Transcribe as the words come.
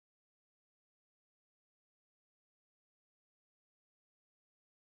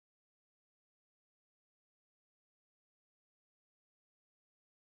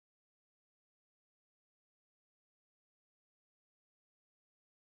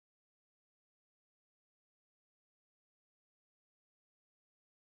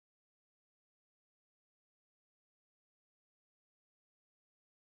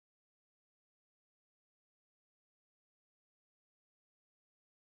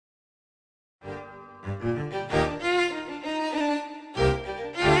Hey,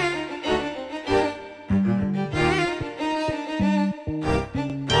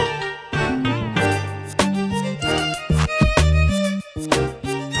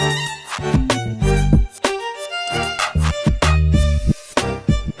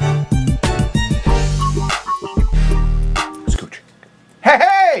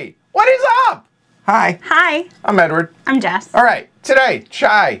 what is up? Hi. Hi. I'm Edward. I'm Jess. All right, today,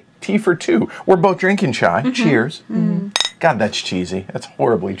 chai, tea for two. We're both drinking chai. Cheers. God, that's cheesy. That's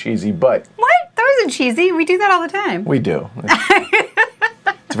horribly cheesy, but... What? That wasn't cheesy. We do that all the time. We do.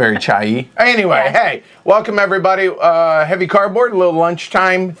 It's very chai-y. Anyway, hey, welcome everybody. Heavy cardboard, a little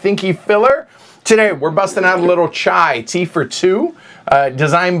lunchtime thinky filler. Today, we're busting out a little chai, tea for two,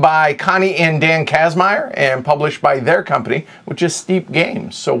 designed by Connie and Dan Kazmaier and published by their company, which is Steep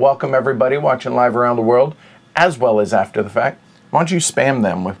Games. So welcome everybody watching live around the world, as well as after the fact. Why don't you spam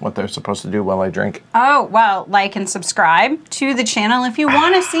them with what they're supposed to do while I drink? Oh, well, like and subscribe to the channel if you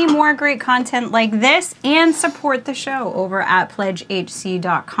want to see more great content like this, and support the show over at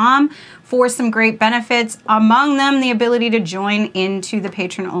pledgehc.com for some great benefits. Among them, the ability to join into the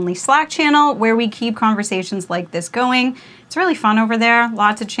patron-only Slack channel where we keep conversations like this going. It's really fun over there.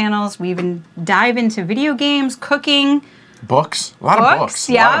 Lots of channels. We even dive into video games, cooking, books. A lot of books.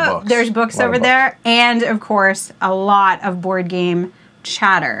 Yeah, a lot of books. There's books over there. And, of course, a lot of board game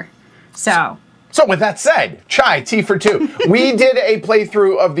chatter. So with that said, chai, tea for two. We did a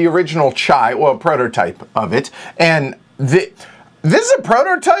playthrough of the original chai, well, a prototype of it. And this is a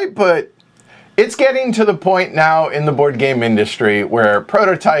prototype, but it's getting to the point now in the board game industry where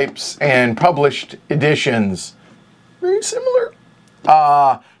prototypes and published editions are very similar.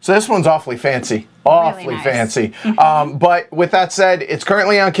 So this one's awfully fancy. Awfully really nice. Fancy. But with that said, it's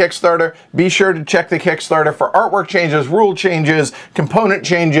currently on Kickstarter. Be sure to check the Kickstarter for artwork changes, rule changes, component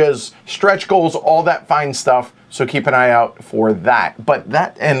changes, stretch goals, all that fine stuff. So keep an eye out for that. But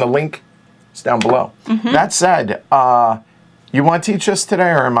that, and the link is down below. That said, you want to teach us today,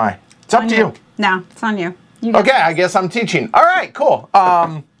 or am I? It's up to you. No, it's on you. Okay, I guess I'm teaching. All right, cool.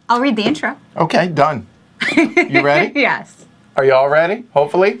 I'll read the intro. Okay, done. You ready? Yes. Are you all ready?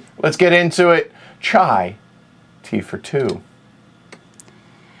 Hopefully. Let's get into it. Chai, tea for two.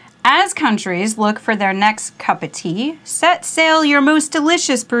 As countries look for their next cup of tea, set sail your most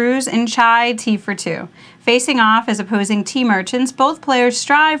delicious brews in chai, tea for two. Facing off as opposing tea merchants, both players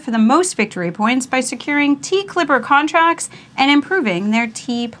strive for the most victory points by securing tea clipper contracts and improving their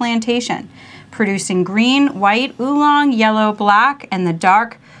tea plantation. Producing green, white, oolong, yellow, black, and the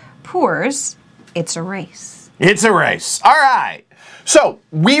dark pours, it's a race. It's a race. All right. So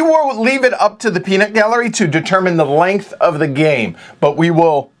we will leave it up to the peanut gallery to determine the length of the game, but we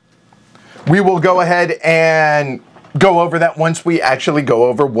will go ahead and go over that once we actually go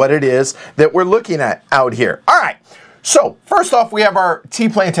over what it is that we're looking at out here. All right. So first off, we have our tea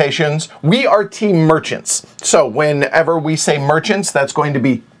plantations. We are tea merchants. So whenever we say merchants, that's going to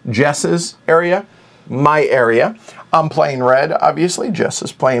be Jess's area, my area. I'm playing red, obviously. Jess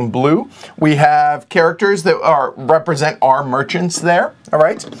is playing blue. We have characters that represent our merchants there, all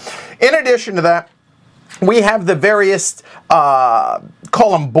right? In addition to that, we have the various, call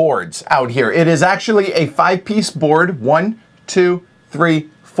them boards out here. It is actually a 5-piece board, 1, 2, 3,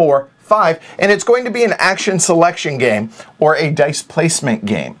 4, 5, and it's going to be an action selection game or a dice placement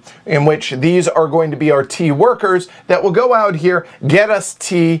game in which these are going to be our tea workers that will go out here, get us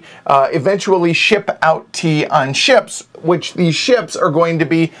tea, eventually ship out tea on ships, which these ships are going to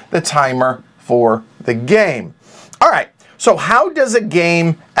be the timer for the game. All right, so how does a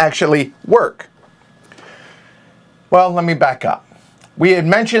game actually work? Well, let me back up. We had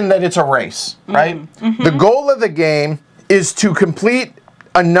mentioned that it's a race, right? The goal of the game is to complete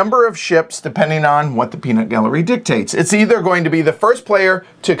a number of ships depending on what the peanut gallery dictates. It's either going to be the first player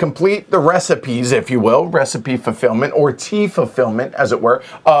to complete the recipes, if you will, recipe fulfillment or tea fulfillment, as it were,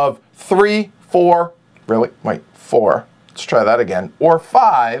 of 3, 4, really? Wait, 4. Let's try that again. Or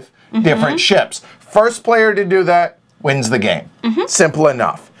 5 different ships. First player to do that wins the game. Simple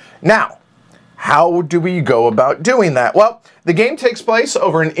enough. Now, how do we go about doing that? Well, the game takes place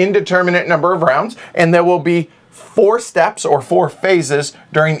over an indeterminate number of rounds, and there will be 4 steps or 4 phases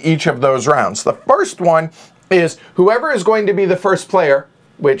during each of those rounds. The first one is whoever is going to be the first player,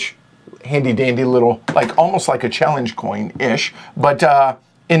 which handy dandy little, like almost like a challenge coin-ish, but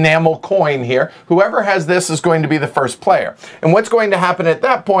enamel coin here. Whoever has this is going to be the first player. And what's going to happen at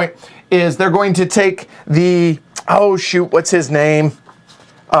that point is they're going to take the, oh shoot, what's his name?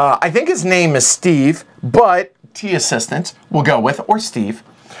 I think his name is Steve, but tea assistant we'll go with, or Steve.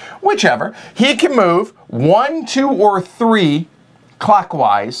 Whichever. He can move 1, 2, or 3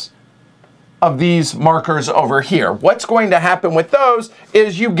 clockwise of these markers over here. What's going to happen with those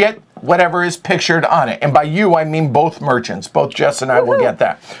is you get whatever is pictured on it. And by you, I mean both merchants. Both Jess and I will get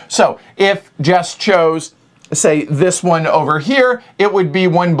that. So if Jess chose, say, this one over here, it would be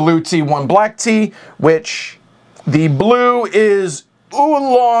one blue tea, one black tea, which the blue is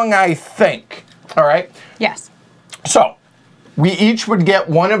oolong, I think. All right? Yes. So we each would get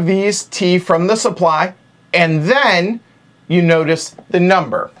one of these tea from the supply, and then you notice the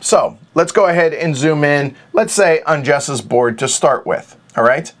number. So let's go ahead and zoom in, let's say on Jess's board to start with, all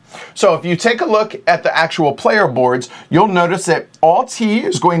right? So if you take a look at the actual player boards, you'll notice that all tea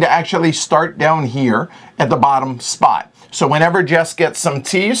is going to actually start down here at the bottom spot. So whenever Jess gets some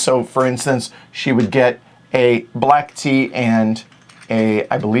tea, so for instance, she would get a black tea and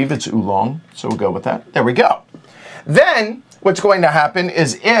I believe it's oolong, so we'll go with that. There we go. Then what's going to happen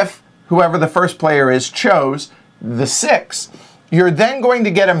is if whoever the first player is chose the 6, you're then going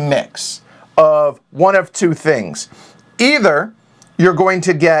to get a mix of one of two things. Either you're going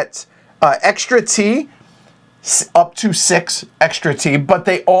to get extra tea, up to 6 extra tea, but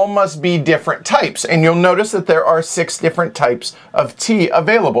they all must be different types. And you'll notice that there are 6 different types of tea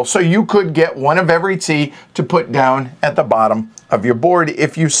available. So you could get one of every tea to put down at the bottom of your board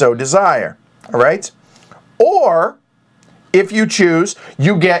if you so desire, all right? Or if you choose,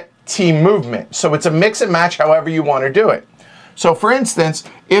 you get tea movement. So it's a mix and match however you want to do it. So for instance,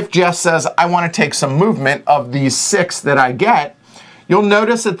 if Jess says, I want to take some movement of these 6 that I get, you'll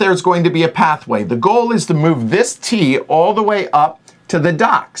notice that there's going to be a pathway. The goal is to move this tea all the way up to the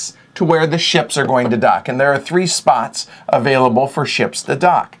docks, to where the ships are going to dock. And there are 3 spots available for ships to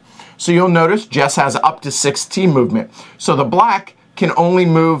dock. So you'll notice Jess has up to 6 tea movement. So the black can only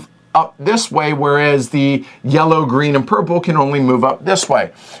move up this way, whereas the yellow, green, and purple can only move up this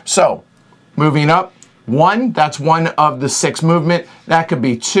way. So moving up 1, that's one of the 6 movement. That could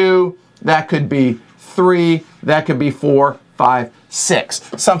be 2, that could be 3, that could be 4, 5,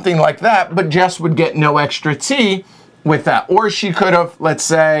 6, something like that. But Jess would get no extra tea with that. Or she could have, let's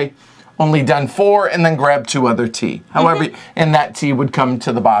say, only done 4 and then grab 2 other tea. However, and that tea would come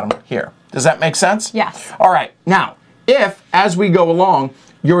to the bottom here. Does that make sense? Yes. All right. Now, if as we go along,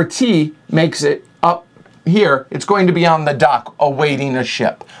 your tea makes it up here, it's going to be on the dock awaiting a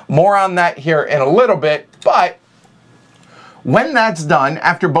ship. More on that here in a little bit, but when that's done,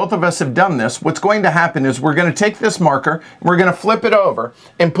 after both of us have done this, what's going to happen is we're going to take this marker, and we're going to flip it over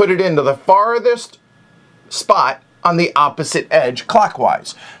and put it into the farthest spot on the opposite edge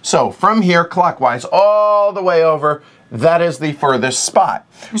clockwise. So from here clockwise all the way over, that is the furthest spot.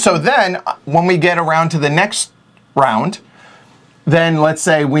 So then when we get around to the next round, then let's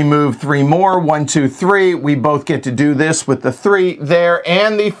say we move 3 more, 1, 2, 3. We both get to do this with the 3 there,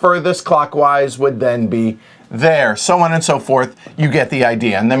 and the furthest clockwise would then be there, so on and so forth. You get the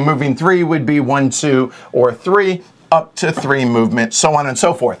idea. And then moving 3 would be 1, 2, or 3, up to 3 movement, so on and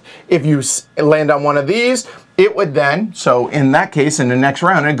so forth. If you land on one of these, it would then, so in that case, in the next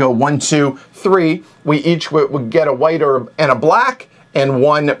round, it'd go 1, 2, 3. We each would get a white and a black, and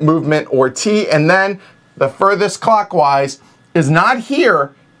 1 movement or tea, and then the furthest clockwise is not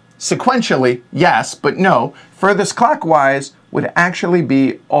here sequentially, yes, but no. Furthest clockwise would actually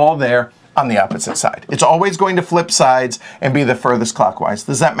be all there on the opposite side. It's always going to flip sides and be the furthest clockwise.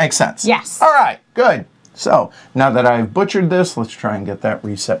 Does that make sense? Yes. All right, good. So now that I've butchered this, let's try and get that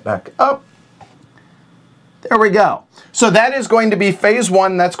reset back up. There we go. So that is going to be phase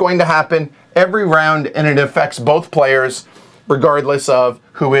 1. That's going to happen every round, and it affects both players regardless of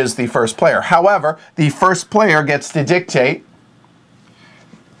who is the first player. However, the first player gets to dictate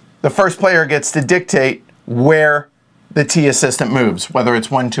where the tea assistant moves, whether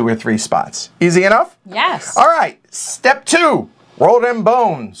it's 1, 2, or 3 spots. Easy enough? Yes. All right, step 2, roll them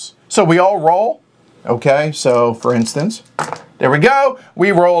bones. So we all roll. Okay, so for instance, there we go.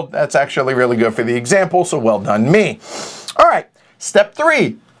 We rolled. That's actually really good for the example, so well done me. All right, step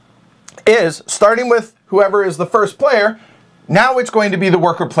 3 is starting with whoever is the first player. Now it's going to be the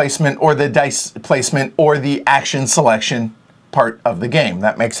worker placement or the dice placement or the action selection part of the game.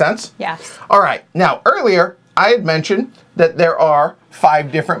 That makes sense? Yes. All right. Now, earlier, I had mentioned that there are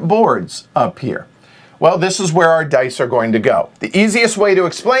 5 different boards up here. Well, this is where our dice are going to go. The easiest way to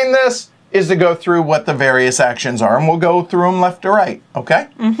explain this is to go through what the various actions are, and we'll go through them left to right, okay?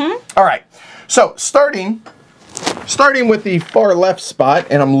 All right. So, starting with the far left spot,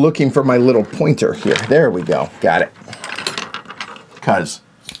 and I'm looking for my little pointer here. There we go. Got it.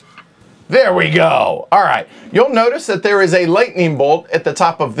 There we go. All right. You'll notice that there is a lightning bolt at the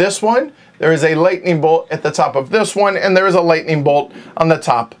top of this one. There is a lightning bolt at the top of this one, and there is a lightning bolt on the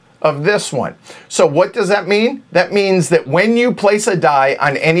top of this one. So what does that mean? That means that when you place a die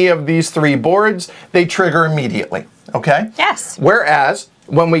on any of these 3 boards, they trigger immediately, okay? Yes. Whereas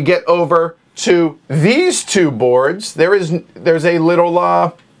when we get over to these 2 boards, there's a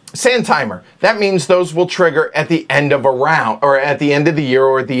little sand timer. That means those will trigger at the end of a round, or at the end of the year,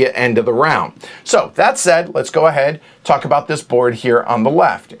 or at the end of the round. So that said, let's go ahead, talk about this board here on the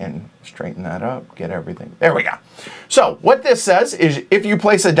left, and straighten that up, get everything. There we go. So what this says is if you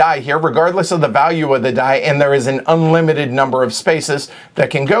place a die here, regardless of the value of the die, and there is an unlimited number of spaces that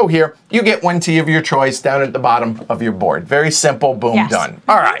can go here, you get 1 T of your choice down at the bottom of your board. Very simple, boom, yes. Done.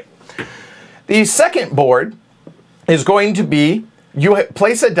 All right. The second board is going to be, you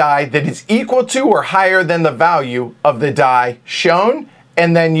place a die that is equal to or higher than the value of the die shown,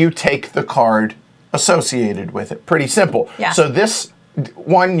 and then you take the card associated with it. Pretty simple. Yeah. So this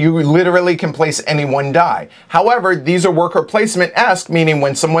one, you literally can place any 1 die. However, these are worker placement-esque, meaning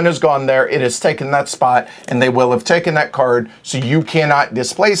when someone has gone there, it has taken that spot, and they will have taken that card, so you cannot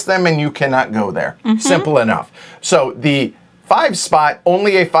displace them, and you cannot go there. Simple enough. So the 5 spot,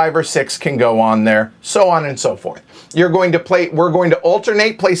 only a 5 or 6 can go on there, so on and so forth. You're going to we're going to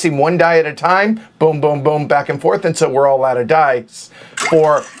alternate placing 1 die at a time, boom, boom, boom, back and forth until we're all out of dice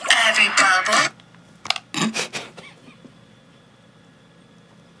for every bubble.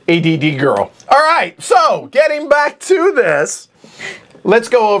 ADD girl. All right, so getting back to this, let's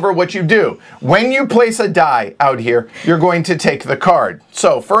go over what you do. When you place a die out here, you're going to take the card.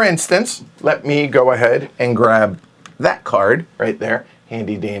 So for instance, let me go ahead and grab that card right there.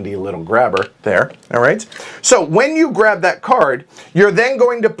 Handy dandy little grabber there, all right? So when you grab that card, you're then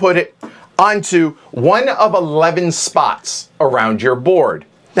going to put it onto one of 11 spots around your board.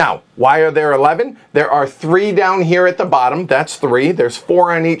 Now, why are there 11? There are 3 down here at the bottom, that's 3. There's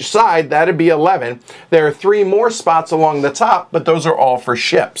 4 on each side, that'd be 11. There are 3 more spots along the top, but those are all for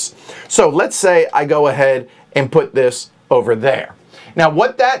ships. So let's say I go ahead and put this over there. Now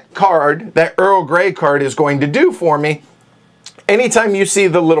what that card, that Earl Grey card, is going to do for me, anytime you see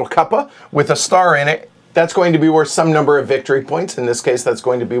the little cuppa with a star in it, that's going to be worth some number of victory points. In this case, that's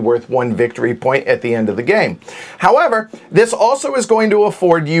going to be worth 1 victory point at the end of the game. However, this also is going to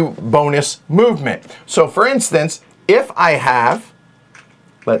afford you bonus movement. So for instance, if I have,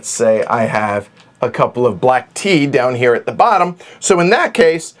 let's say I have a couple of black tea down here at the bottom. So in that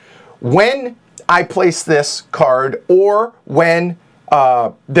case, when I place this card, or when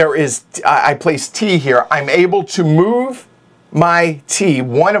I place tea here, I'm able to move my tea,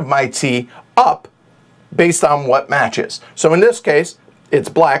 one of my tea, up based on what matches. So in this case, it's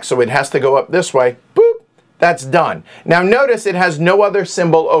black, so it has to go up this way. Boop, that's done. Now notice it has no other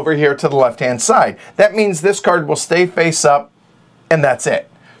symbol over here to the left-hand side. That means this card will stay face up, and that's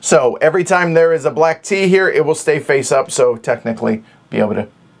it. So every time there is a black T here, it will stay face up, so technically be able to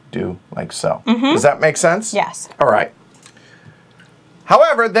do like so. Does that make sense? Yes. All right.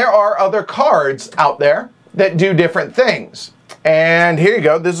 However, there are other cards out there that do different things. And here you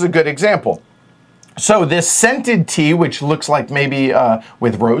go, this is a good example. So this scented tea, which looks like maybe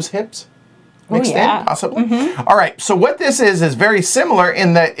with rose hips mixed in, possibly. All right, so what this is very similar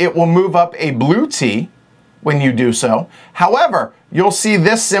in that it will move up a blue tea when you do so. However, you'll see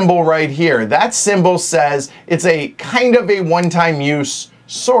this symbol right here. That symbol says it's a kind of a one-time use,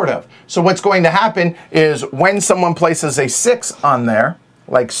 sort of. So what's going to happen is when someone places a 6 on there,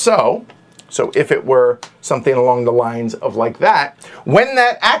 like so, so if it were something along the lines of like that, when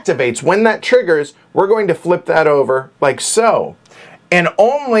that activates, when that triggers, we're going to flip that over like so. And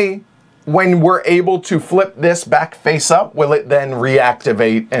only when we're able to flip this back face up will it then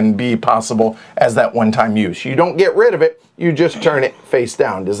reactivate and be possible as that one-time use. You don't get rid of it, you just turn it face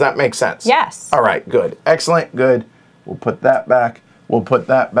down. Does that make sense? Yes. All right, good. Excellent, good. We'll put that back, we'll put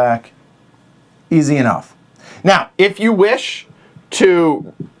that back. Easy enough. Now, if you wish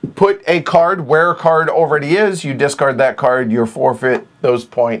to put a card where a card already is, you discard that card, you forfeit those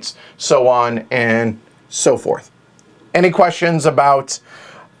points, so on and so forth. Any questions about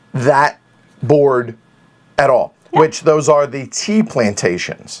that board at all? Yeah. Which those are the tea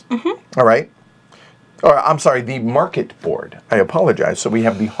plantations. All right. Or I'm sorry, the market board. I apologize. So we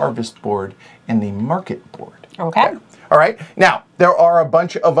have the harvest board and the market board. Okay. All right. Now there are a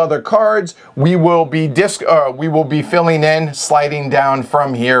bunch of other cards. We will be filling in, sliding down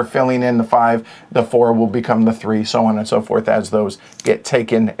from here, filling in the 5. The 4 will become the 3, so on and so forth as those get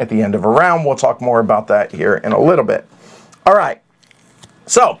taken at the end of a round. We'll talk more about that here in a little bit. All right.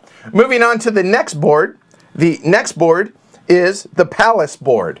 So moving on to the next board. The next board is the palace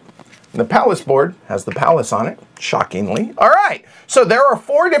board. The palace board has the palace on it, shockingly. All right. So there are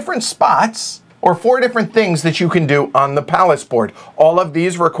 4 different spots or 4 different things that you can do on the palace board. All of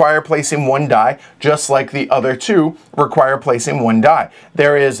these require placing 1 die, just like the other 2 require placing 1 die.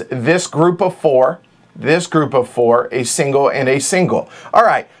 There is this group of 4, this group of 4, a single and a single. All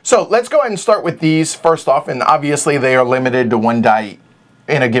right, so let's go ahead and start with these first off, and obviously they are limited to 1 die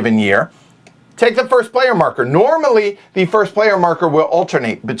in a given year. Take the first player marker. Normally, the first player marker will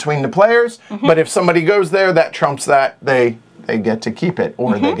alternate between the players, but if somebody goes there, that trumps that. They get to keep it,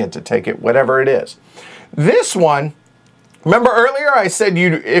 or they get to take it, whatever it is. This one, remember earlier I said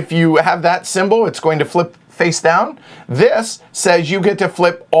if you have that symbol, it's going to flip face down. This says you get to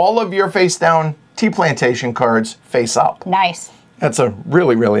flip all of your face down tea plantation cards face up. Nice. That's a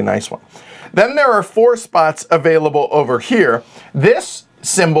really, really nice one. Then there are 4 spots available over here. This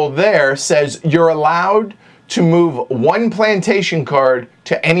symbol there says you're allowed to move 1 plantation card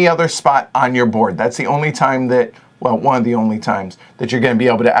to any other spot on your board. That's the only time that, well, one of the only times that you're going to be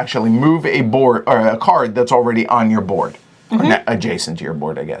able to actually move a board or a card that's already on your board, or adjacent to your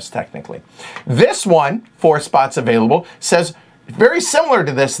board, I guess, technically. This one, 4 spots available, says very similar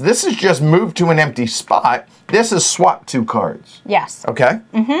to this. This is just move to an empty spot. This is swap 2 cards. Yes. Okay?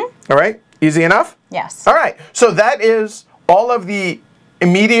 All right? Easy enough? Yes. All right. So that is all of the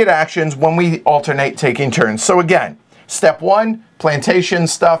immediate actions when we alternate taking turns. So again, step 1, plantation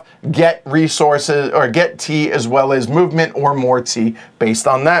stuff, get resources or get tea as well as movement or more tea. Based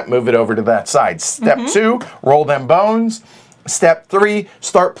on that, move it over to that side. Step 2, roll them bones. Step 3,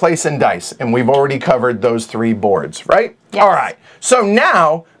 start placing dice. And we've already covered those 3 boards, right? Yes. All right. So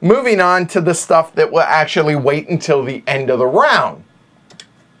now, moving on to the stuff that will actually wait until the end of the round.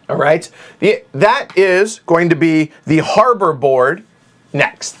 All right. That is going to be the harbor board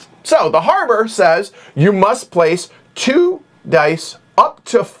next. So the harbor says you must place 2 dice up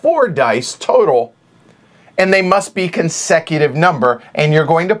to 4 dice total, and they must be consecutive number, and you're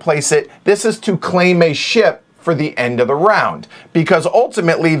going to place it. This is to claim a ship for the end of the round, because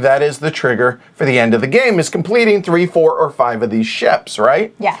ultimately that is the trigger for the end of the game, is completing 3, 4, or 5 of these ships,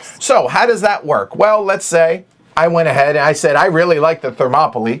 right? Yes. So how does that work? Well, let's say I went ahead and I said, I really like the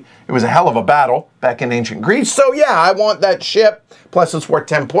Thermopylae. It was a hell of a battle back in ancient Greece. So yeah, I want that ship. Plus it's worth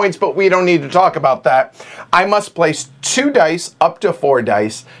 10 points, but we don't need to talk about that. I must place 2 dice up to 4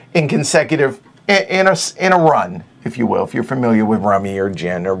 dice in consecutive, in a run, if you will, if you're familiar with rummy or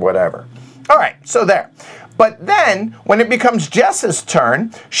gin or whatever. All right, so there. But then when it becomes Jess's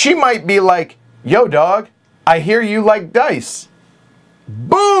turn, she might be like, yo dog, I hear you like dice.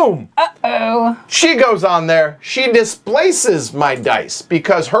 Boom! Uh-oh. She goes on there. She displaces my dice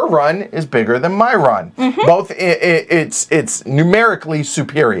because her run is bigger than my run. Both, it's numerically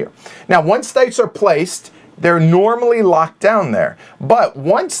superior. Now, once dice are placed, they're normally locked down there. But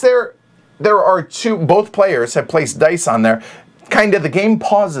once there are 2, both players have placed dice on there, kind of the game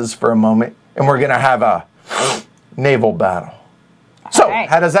pauses for a moment, and we're going to have a naval battle. So,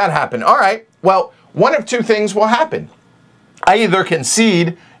 how does that happen? All right. Well, one of 2 things will happen. I either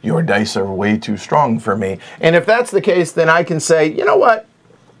concede, your dice are way too strong for me. And if that's the case, then I can say, you know what?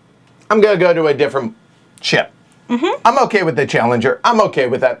 I'm going to go to a different ship. I'm okay with the Challenger. I'm okay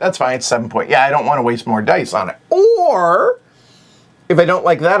with that. That's fine. It's 7 point. Yeah, I don't want to waste more dice on it. Or, if I don't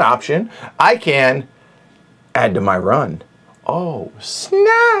like that option, I can add to my run. Oh,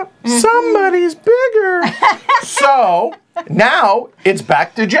 snap. Somebody's bigger. So, now it's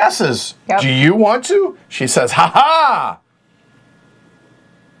back to Jess's. Yep. Do you want to? She says, ha-ha.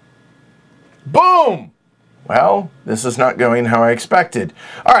 Boom! Well, this is not going how I expected.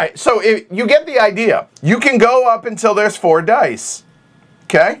 All right, so you get the idea. You can go up until there's 4 dice.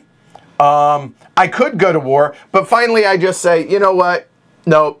 Okay? I could go to war, but finally I just say, you know what?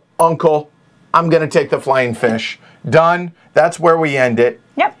 No, Uncle, I'm going to take the flying fish. Done. That's where we end it.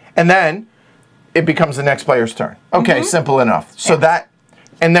 Yep. And then it becomes the next player's turn. Okay, simple enough. So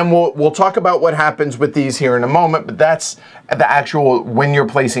and then we'll talk about what happens with these here in a moment, but that's the actual when you're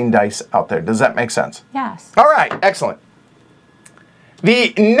placing dice out there. Does that make sense? Yes. All right, excellent.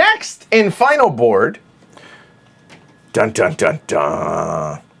 The next and final board, dun dun dun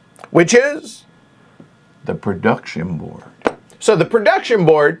dun, which is the production board. So the production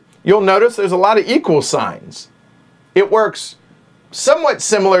board, you'll notice there's a lot of equal signs. It works somewhat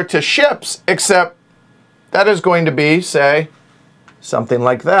similar to ships, except that is going to be, say, something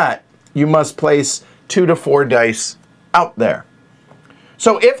like that. You must place 2 to 4 dice out there.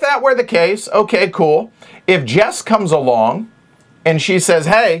 So if that were the case, okay, cool. If Jess comes along and she says,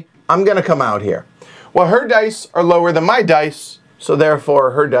 hey, I'm going to come out here. Well, her dice are lower than my dice, so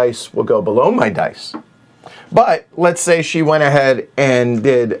therefore her dice will go below my dice. But let's say she went ahead and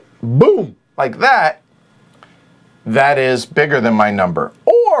did boom, like that. That is bigger than my number.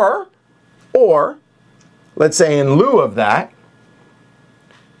 Or Or, let's say in lieu of that,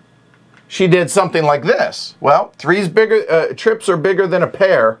 she did something like this. Well, trips are bigger than a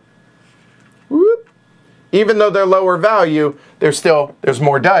pair. Whoop. Even though they're lower value, there's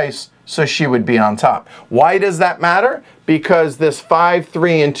more dice, so she would be on top. Why does that matter? Because this 5,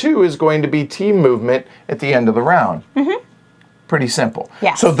 3, and 2 is going to be team movement at the end of the round. Pretty simple.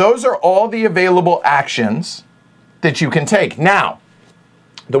 Yes. So those are all the available actions that you can take. Now,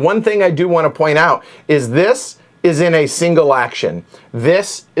 the one thing I do want to point out is this is in a single action.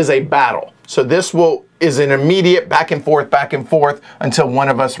 This is a battle. So this is an immediate back and forth until one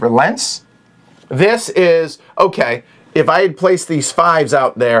of us relents. This is, okay, if I had placed these 5s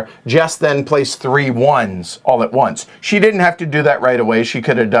out there, Jess then placed 3 1s all at once. She didn't have to do that right away. She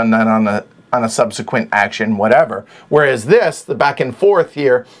could have done that on a subsequent action, whatever. Whereas this, the back and forth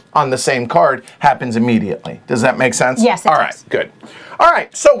here on the same card, happens immediately. Does that make sense? Yes, it does. does. All right, good. All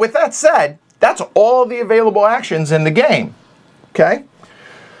right, so with that said, that's all the available actions in the game, okay?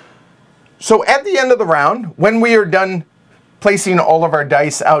 So at the end of the round, when we are done placing all of our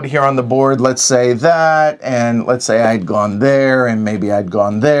dice out here on the board, let's say that, and let's say I'd gone there, and maybe I'd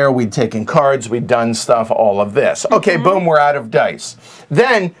gone there, we'd taken cards, we'd done stuff, all of this. Okay, boom, we're out of dice.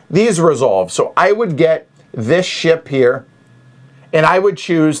 Then these resolve. So I would get this ship here, and I would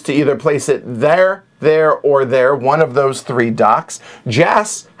choose to either place it there, or there, one of those 3 docks.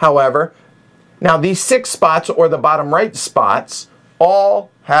 Jess, however, now these 6 spots, or the bottom right spots, all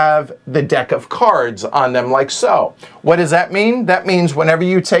have the deck of cards on them like so. What does that mean? That means whenever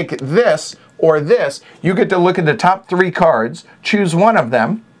you take this or this, you get to look at the top 3 cards, choose one of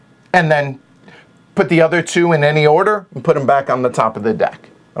them, and then put the other 2 in any order and put them back on the top of the deck.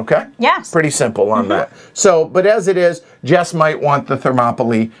 Okay? Yes. Pretty simple on that. So, but as it is, Jess might want the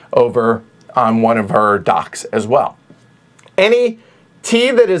Thermopylae over on one of her docks as well. Any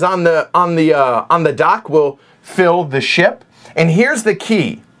tea that is on the dock will fill the ship. And here's the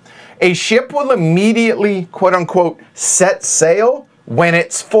key. A ship will immediately, quote unquote, set sail when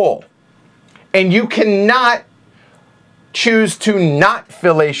it's full. And you cannot choose to not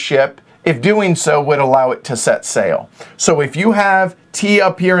fill a ship if doing so would allow it to set sail. So if you have tea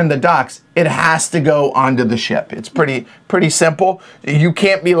up here in the docks, it has to go onto the ship. It's pretty simple. You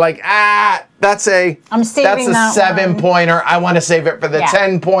can't be like, that's a 7-pointer. I want to save it for the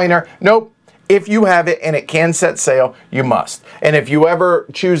 10-pointer. Nope. If you have it and it can set sail, you must. And if you ever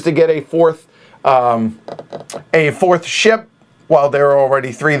choose to get a fourth ship, while there are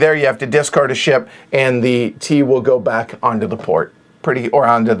already 3 there, you have to discard a ship, and the tea will go back onto the port, or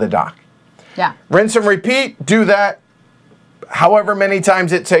onto the dock. Yeah. Rinse and repeat. Do that however many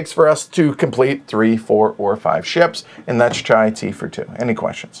times it takes for us to complete 3, 4, or 5 ships, and that's try tea for 2. Any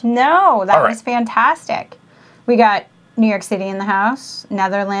questions? No, that was fantastic. We got New York City in the house,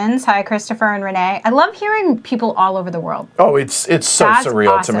 Netherlands. Hi, Christopher and Renee. I love hearing people all over the world. Oh, it's so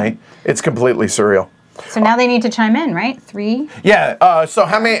surreal to me. It's completely surreal. So now they need to chime in, right? 3? Yeah. So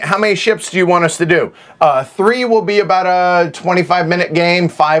how many ships do you want us to do? 3 will be about a 25-minute game.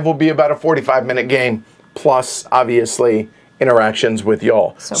 5 will be about a 45-minute game. Plus, obviously, interactions with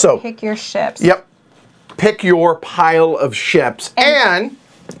y'all. So pick your ships. Yep. Pick your pile of ships, and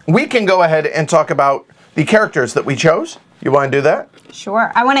we can go ahead and talk about the characters that we chose. You want to do that?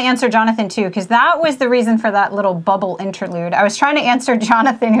 Sure. I want to answer Jonathan, too, because that was the reason for that little bubble interlude. I was trying to answer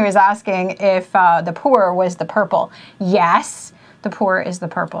Jonathan, who was asking if the poor was the purple. Yes, the poor is the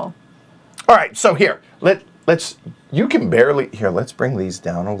purple. All right, so here, let's, you can barely, here, let's bring these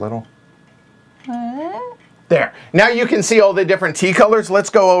down a little. There. Now you can see all the different tea colors. Let's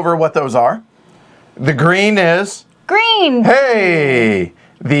go over what those are. The green is... Green! Hey!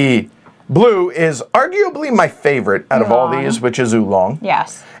 The blue is arguably my favorite out of all these, which is oolong.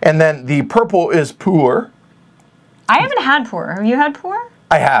 Yes. And then the purple is puer. I haven't had puer. Have you had puer?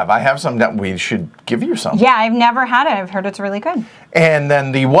 I have. I have some that we should give you some. Yeah, I've never had it. I've heard it's really good. And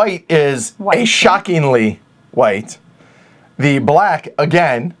then the white is a shockingly white. The black,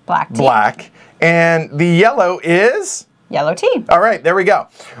 again, black. And the yellow is... Yellow tea. All right, there we go.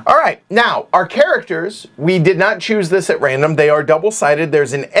 All right, now, our characters, we did not choose this at random. They are double-sided.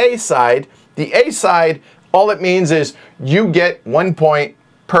 There's an A side. The A side, all it means is you get 1 point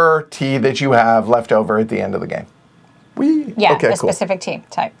per tea that you have left over at the end of the game. Yeah, okay, specific tea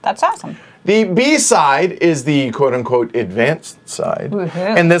type. That's awesome. The B side is the quote-unquote advanced side.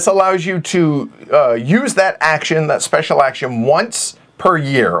 And this allows you to use that action, that special action, once per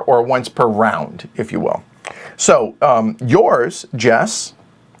year or once per round, if you will. So yours, Jess.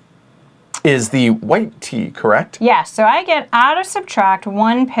 is the white T, correct? Yes, so I get auto subtract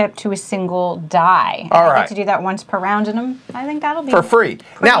 1 pip to a single die. All right. I get to do that once per round, and I think that'll be for free.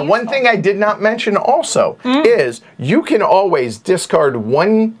 Now, one useful. thing I did not mention also is you can always discard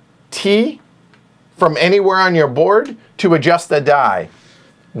 1 T from anywhere on your board to adjust the die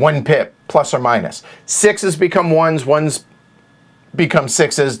 1 pip, plus or minus. 6s become 1s, 1s become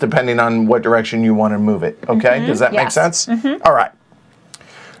 6s, depending on what direction you want to move it. Okay, does that make sense? All right.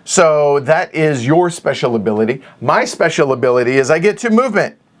 So that is your special ability. My special ability is I get 2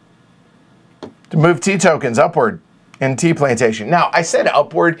 movement to move T tokens upward in T plantation. Now, I said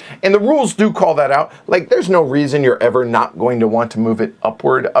upward, and the rules do call that out. Like, there's no reason you're ever not going to want to move it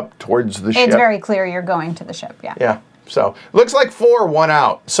upward, up towards the ship. It's very clear you're going to the ship, yeah. Yeah, so looks like 4, 1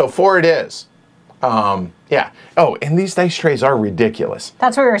 out. So 4 it is. Yeah. Oh, and these dice trays are ridiculous.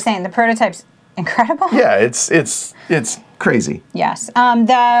 That's what we were saying. The prototype's incredible. Yeah, it's crazy. Yes.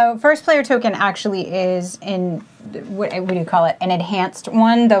 The first player token actually is in, what do you call it? An enhanced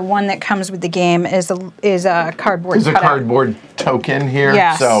one. The one that comes with the game is a cardboard. There's a cardboard token here.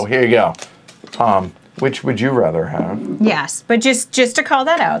 Yes. So here you go. Which would you rather have? Yes, but just to call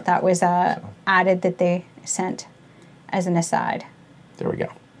that out, that was added that they sent as an aside. There we go.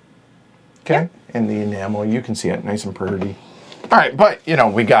 Okay. And the enamel, you can see it nice and pretty. All right, but you know,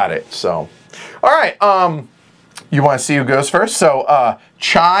 we got it. So, all right. You want to see who goes first? So,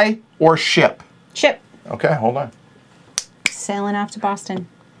 chai or ship? Ship. Okay, hold on. Sailing off to Boston.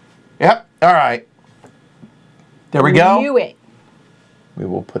 Yep. All right. There we go. Knew it. We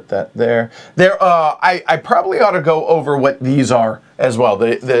will put that there. There. I probably ought to go over what these are as well.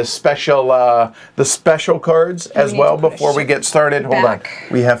 The special cards as well before we get started. Hold on.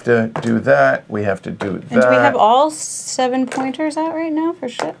 We have to do that. We have to do that. And do we have all 7 pointers out right now for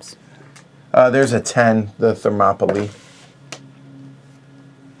ships? There's a 10, the Thermopylae.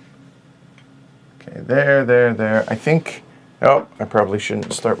 Okay, there. I think, oh, I probably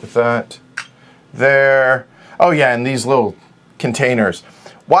shouldn't start with that. There. Oh yeah, and these little containers.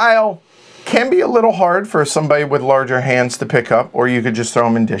 While can be a little hard for somebody with larger hands to pick up, or you could just throw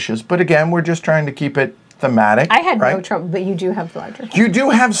them in dishes. But again, we're just trying to keep it thematic. I had right? no trouble, but you do have larger. You do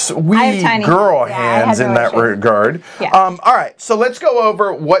have wee tiny girl hands. hands in that regard. Yeah. All right, so let's go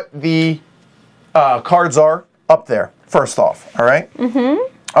over what the cards are up there, first off, all right?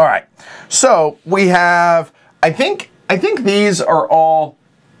 All right, so we have, I think these are all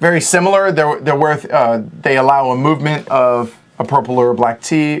very similar. They're worth, they allow a movement of a purple or a black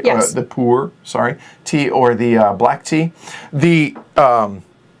tea, yes. The pour, sorry, tea or the black tea. The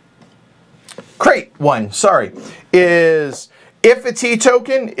crate one, sorry, is if a tea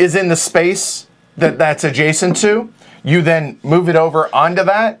token is in the space that's adjacent to, you then move it over onto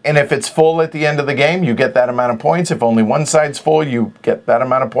that, and if it's full at the end of the game, you get that amount of points. If only one side's full, you get that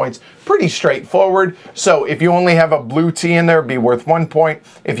amount of points. Pretty straightforward. So if you only have a blue tea in there, it'd be worth 1 point.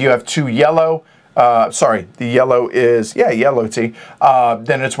 If you have 2 yellow, sorry, the yellow is, yellow tea,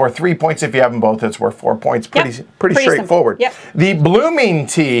 then it's worth 3 points. If you have them both, it's worth 4 points. Pretty straightforward. Yep. The blooming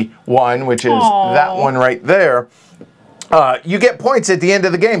tea one, which is that one right there, you get points at the end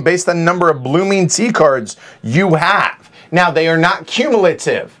of the game based on the number of blooming tea cards you have. Now, they are not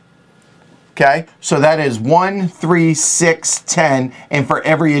cumulative. Okay, so that is 1, 3, 6, 10, and for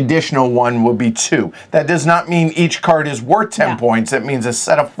every additional one will be 2. That does not mean each card is worth 10 points. It means a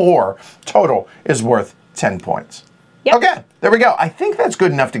set of 4 total is worth 10 points. Yep. Okay, there we go. I think that's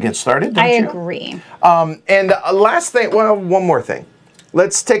good enough to get started, don't you? I agree. And last thing, well, one more thing.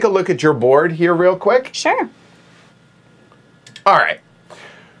 Let's take a look at your board here real quick. Sure. All right.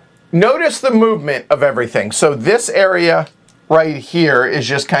 Notice the movement of everything. So this area right here is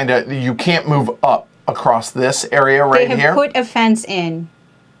just kind of, you can't move up across this area right here. They have put a fence in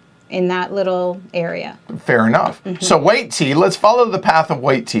that little area. Fair enough. So white tea, let's follow the path of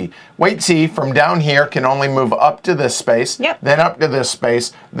white tea. White tea from down here can only move up to this space, then up to this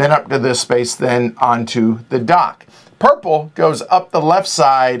space, then up to this space, then onto the dock. Purple goes up the left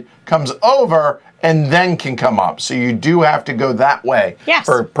side, comes over, and then can come up. So you do have to go that way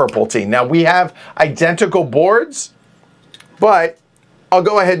for purple tea. Now we have identical boards, but I'll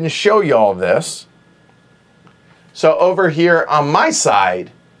go ahead and show you all this. So over here on my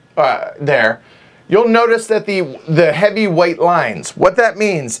side, there, you'll notice that the heavy white lines, what that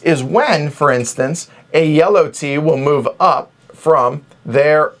means is when, for instance, a yellow tea will move up from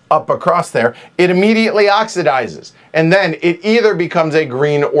there up across there, it immediately oxidizes. And then it either becomes a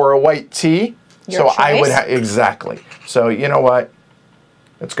green or a white tea. Your choice. I would exactly. So you know what?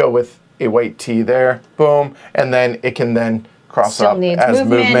 Let's go with a white tea there. Boom. And then it can then cross Still up needs as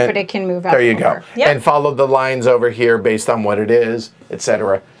movement, but it can move up. There you go. Over. Yep. And follow the lines over here based on what it is,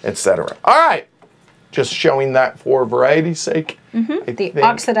 etc., etc. All right. Just showing that for variety's sake. The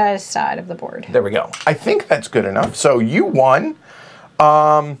oxidized side of the board. There we go. I think that's good enough. So you won.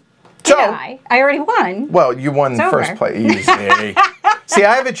 I already won. Well, you won first place. Easy. See,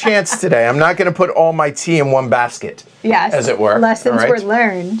 I have a chance today. I'm not going to put all my tea in one basket. Yes. As it were. Lessons were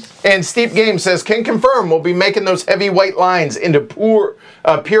learned. And Steep Game says, can confirm we'll be making those heavy white lines into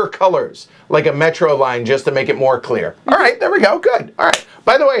pure colors, like a Metro line, just to make it more clear. All right, there we go. Good. All right.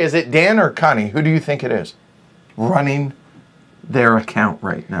 By the way, is it Dan or Connie? Who do you think it is running their account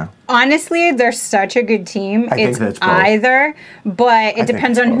right now? Honestly, they're such a good team. I think that's both. Either, but it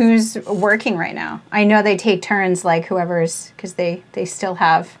depends on who's working right now. I know they take turns, like whoever's, because they still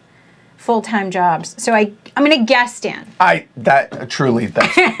have full-time jobs. So I'm going to guess Dan. That's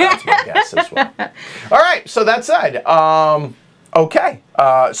my guess as well. All right, so that said, okay.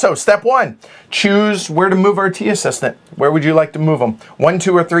 So step one, choose where to move our tea assistant. Where would you like to move them? 1,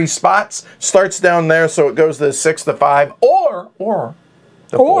 2, or 3 spots. Starts down there, so it goes to the 6, the 5, or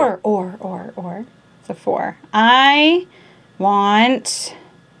the 4. Or the 4. I want.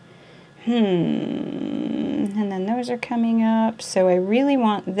 And then those are coming up, so I really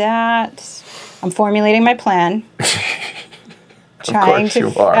want that. I'm formulating my plan. Of course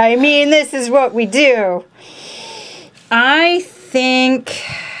you are. I mean, this is what we do. I think.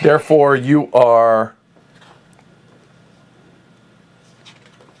 Therefore, you are.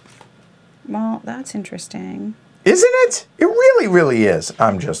 Well, that's interesting. Isn't it? It really, really is.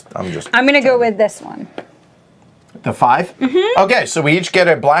 I'm going to go with this one. The 5? Okay, so we each get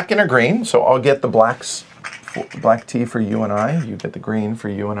a black and a green. So I'll get the black tea for you and I. You get the green for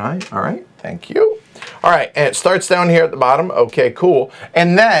you and I. All right, thank you. All right, and it starts down here at the bottom. Okay, cool.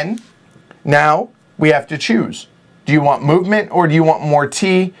 And then, now, we have to choose. Do you want movement or do you want more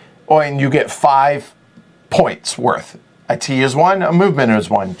tea? And you get 5 points worth. A tea is 1, a movement is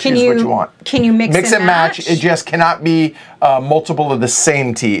 1. Choose what you want. Can you mix and match? It just cannot be multiple of the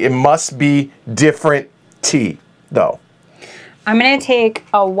same tea. It must be different tea, though. I'm going to take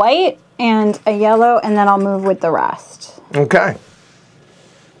a white and a yellow, and then I'll move with the rest. Okay.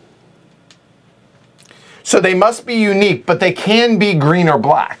 So they must be unique, but they can be green or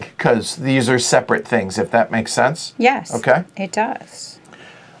black, because these are separate things, if that makes sense. Yes. Okay. It does.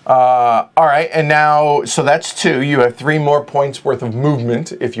 All right, and now, so that's 2. You have 3 more points worth of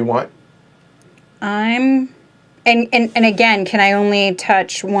movement, if you want. And again, can I only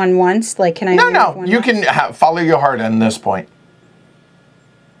touch one once? Like, can I? No. You can follow your heart on this point.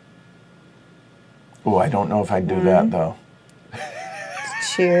 Oh, I don't know if I'd do that though.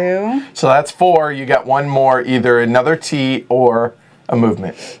 2. So that's 4. You got 1 more, either another T or a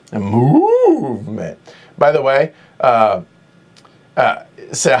movement. A movement. By the way,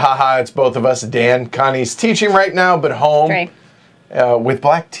 say haha, it's both of us. Dan, Connie's teaching right now, but home. 3. With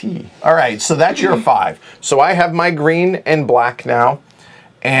black tea. All right, so that's your 5. So I have my green and black now,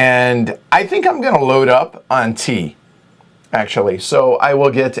 and I think I'm going to load up on tea, actually. So I will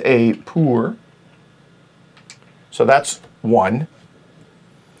get a pour. So that's 1.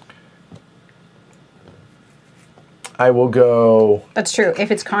 I will go. That's true.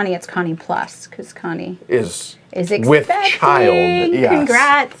 If it's Connie plus, because Connie is expecting. With child. Yes.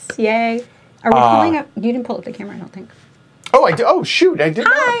 Congrats! Yay. Are we pulling up? You didn't pull up the camera, I don't think. Oh, I did. Oh, shoot! I did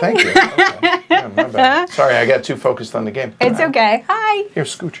not. Thank you. Okay. Yeah, my bad. Sorry, I got too focused on the game. It's okay. Hi. Here,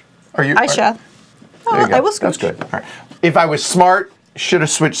 scooch. Are you? I shall. Oh, I will scooch. That's good. All right. If I was smart, should have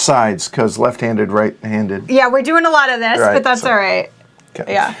switched sides because left-handed, right-handed. Yeah, we're doing a lot of this, Right, but that's so- all right.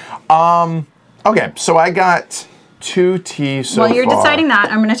 Okay. Yeah. Okay, so I got 2 tea so While you're far. deciding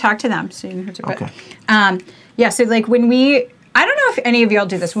that, I'm going to talk to them. So you don't have to put. Okay. Yeah. So like when we. I don't know if any of y'all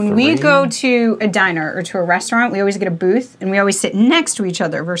do this. When we go to a diner or to a restaurant, we always get a booth and we always sit next to each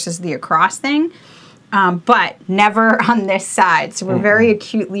other versus the across thing, but never on this side. So we're very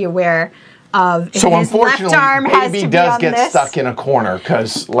acutely aware of if So his left unfortunately, arm has baby to be does on get this. stuck in a corner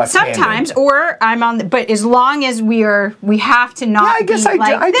because left-handed. Sometimes, or I'm on the, but as long as we have to not I guess be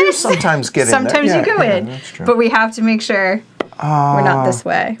I do this. sometimes get in there. Sometimes Yeah, you go yeah, in, that's true. but we have to make sure we're not this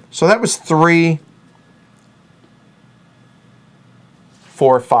way. So that was 3,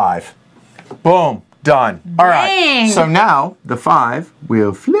 4, 5. Boom, done. All right. Dang. So now the 5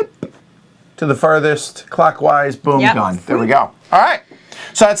 will flip to the furthest clockwise. Boom, Yep. done. There we go. All right.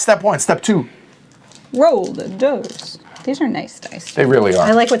 So that's step 1. Step 2. Roll the dice. These are nice dice. They really are.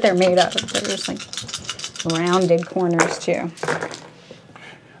 I like what they're made of. They're just like rounded corners too.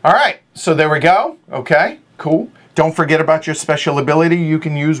 All right, so there we go. Okay, cool. Don't forget about your special ability you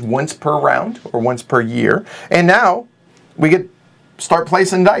can use once per round or once per year. And now we get start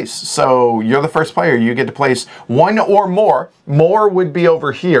placing dice. So you're the first player. You get to place one or more. More would be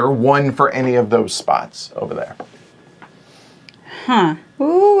over here. One for any of those spots over there. Huh.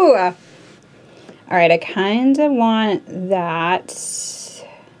 Ooh. All right, I kind of want that. So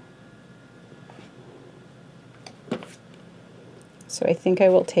I think I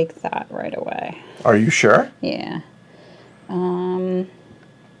will take that right away. Are you sure? Yeah.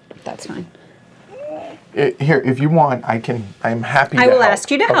 That's fine. Here, if you want, I'm happy to I will help. ask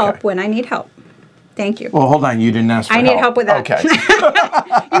you to help when I need help. Thank you. Well, hold on. You didn't ask for help. I need help with that. Okay.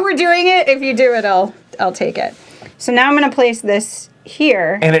 You were doing it. If you do it, I'll take it. So now I'm going to place this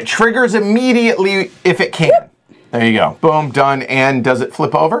here. And it triggers immediately if it can. Whoop. There you go. Boom, done. And does it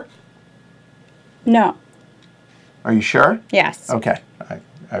flip over? No. Are you sure? Yes. Okay.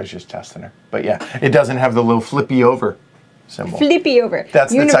 I was just testing her. But yeah, it doesn't have the little flippy over symbol. Flippy over.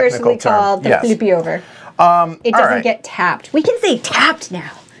 That's the universally technical term. called the Yes. flippy over. It doesn't get tapped. We can say tapped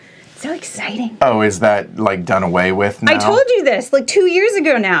now. So exciting. Oh, is that like done away with now? I told you this like 2 years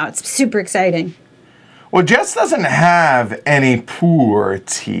ago now. It's super exciting. Well, Jess doesn't have any poor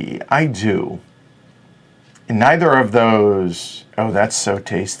tea. I do. And neither of those. Oh, that's so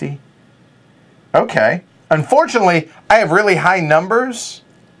tasty. Okay. Unfortunately, I have really high numbers.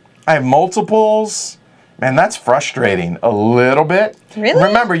 I have multiples. Man, that's frustrating a little bit. Really?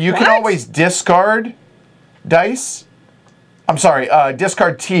 Remember, you can always discard dice. I'm sorry,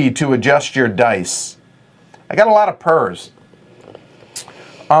 discard tea to adjust your dice. I got a lot of purrs.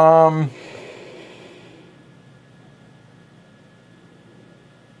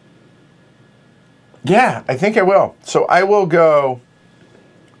 Yeah, I think I will. So I will go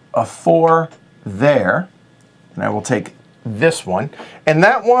a 4 there, and I will take this one. And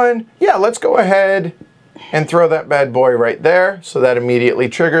that one, yeah, let's go ahead and throw that bad boy right there. So that immediately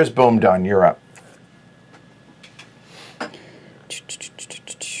triggers. Boom, done. You're up.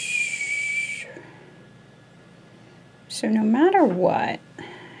 So no matter what,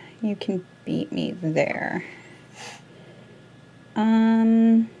 you can beat me there.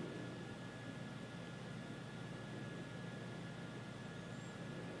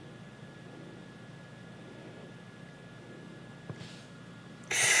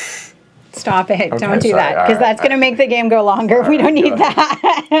 Stop it. Okay, don't do that. Because that's going to make the game go longer. We don't need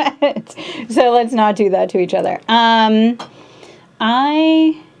that. So let's not do that to each other. Do I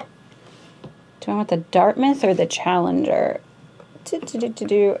want the Dartmouth or the Challenger?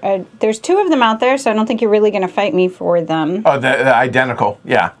 There's 2 of them out there, so I don't think you're really going to fight me for them. Oh, the identical.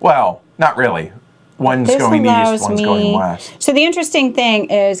 Yeah. Well, not really. One's going east, one's going west. So the interesting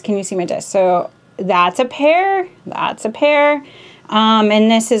thing is, can you see my dice? So that's a pair. That's a pair. And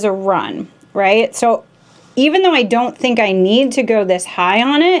this is a run, right? So even though I don't think I need to go this high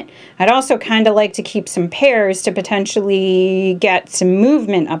on it, I'd also kind of like to keep some pairs to potentially get some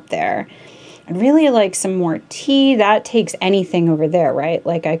movement up there. I'd really like some more tea. That takes anything over there, right?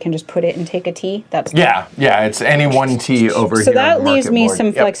 Like I can just put it and take a tea. That's yeah, it's any one tea over here. So that leaves me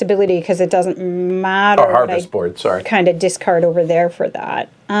some flexibility because it doesn't matter. Or harvest board, sorry. Kind of discard over there for that.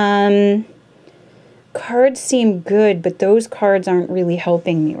 Cards seem good, but those cards aren't really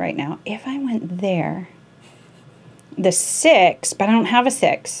helping me right now. If I went there, the 6, but I don't have a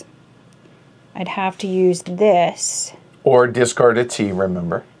 6. I'd have to use this. Or discard a T,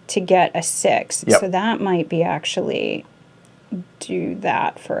 remember. To get a 6. Yep. So that might be actually do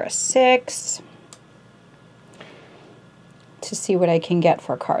that for a 6. To see what I can get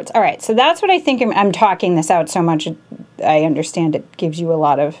for cards. All right, so that's what I think. I'm talking this out so much. I understand it gives you a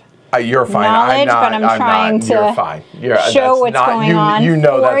lot of you're fine. knowledge, I'm not, but I'm trying to you're fine. show what's going on. You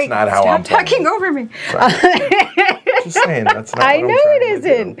know that's not how I'm Stop talking over me. Just saying, that's not I what know I'm it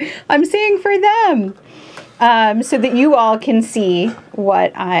isn't. I'm saying for them. So that you all can see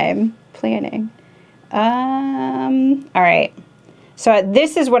what I'm planning. All right. So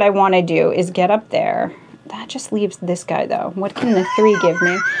this is what I want to do is get up there. That just leaves this guy, though. What can the 3 give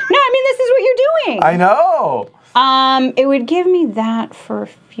me? No, I mean, this is what you're doing. I know. It would give me that for a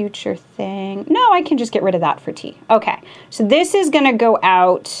future thing. No, I can just get rid of that for tea. Okay, so this is going to go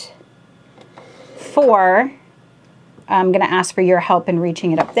out for, I'm going to ask for your help in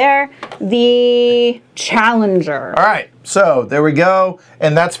reaching it up there, the Challenger. All right, so there we go,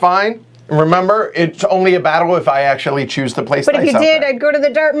 and that's fine. Remember, it's only a battle if I actually choose to place dice But if you did, I'd go to the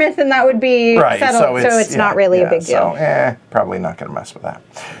Dartmouth, and that would be settled, so it's not really a big deal. So, probably not going to mess with that.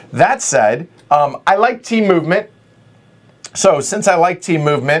 That said, I like team movement. So since I like team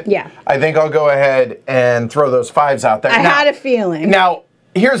movement, I think I'll go ahead and throw those 5s out there. I had a feeling. Now,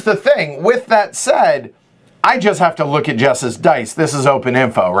 here's the thing. With that said, I just have to look at Jess's dice. This is open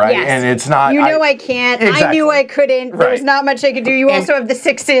info, right? Yes. And it's not... You know I can't. Exactly. I knew I couldn't. There was Right. not much I could do. You also have the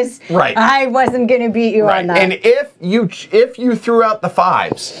 6s. Right. I wasn't going to beat you on that. And if you threw out the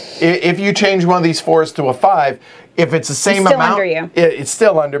 5s, if you change one of these 4s to a 5, if it's the same still amount, under you. It's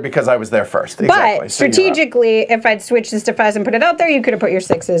still under because I was there first. Exactly. But So you're up. strategically, if I'd switched this to 5s and put it out there, you could have put your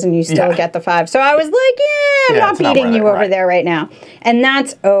 6s and you still get the 5. So I was like, I'm not it's not beating worth you it, over right. there right now. And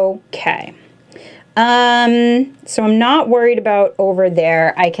that's okay. So I'm not worried about over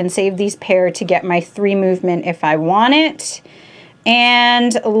there. I can save these pair to get my 3 movement if I want it.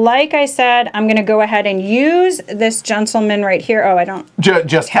 And like I said, I'm going to go ahead and use this gentleman right here. Oh, I don't.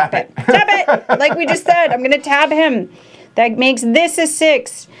 Just tap it. Tap it. Like we just said, I'm going to tab him. That makes this a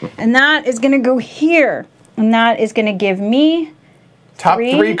 6. And that is going to go here. And that is going to give me Top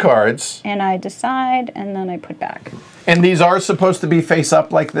 3 cards. And I decide, and then I put back. And these are supposed to be face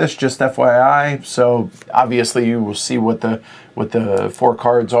up like this, just FYI. So obviously you will see what the 4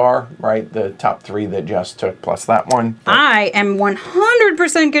 cards are, right? The top 3 that Jess took plus that one. I am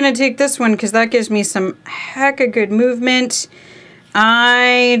 100% going to take this one because that gives me some heck of good movement.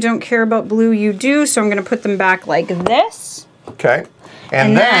 I don't care about blue, you do, so I'm going to put them back like this. Okay.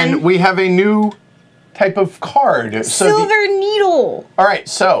 And then we have a new type of card. Silver needle. All right,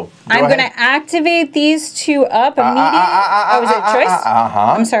 so I'm going to activate these 2 up immediately. Oh, is it a choice?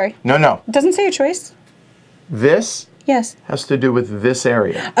 I'm sorry. No. It doesn't say a choice. This Yes. has to do with this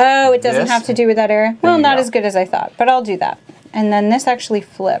area. Oh, it doesn't have to do with that area? Well, you not go. as good as I thought, but I'll do that. And then this actually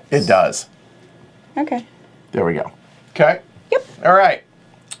flips. It does. Okay. There we go. Okay. Yep. All right.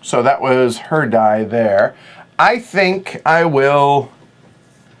 So that was her die there. I think I will...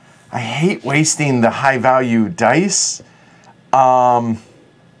 I hate wasting the high value dice. But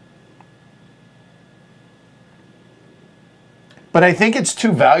I think it's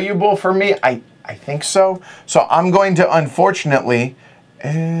too valuable for me. I think so. So I'm going to, unfortunately,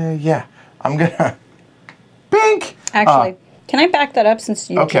 yeah, I'm going to, bink. Actually, can I back that up since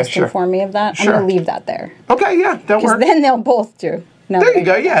you just informed me of that? Sure. I'm going to leave that there. Okay, yeah, that Because works. then they'll both do. No, There you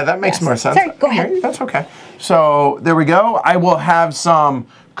go. Yeah, that makes more sense. Sorry, go ahead. That's okay. So there we go. I will have some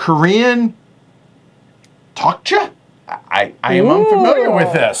Korean tokcha. I am unfamiliar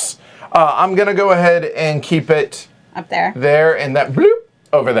with this. I'm going to go ahead and keep it up there. There and that bloop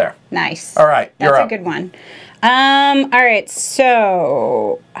over there. Nice. All right, you're That's up. a good one. All right,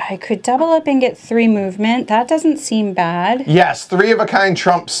 so I could double up and get 3 movement. That doesn't seem bad. Yes, 3 of a kind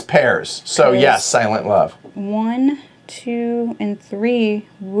trumps pairs. So yes, Silent Love. 1, 2, and 3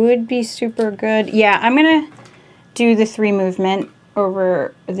 would be super good. Yeah, I'm gonna do the 3 movement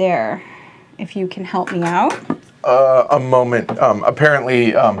over there. If you can help me out. A moment.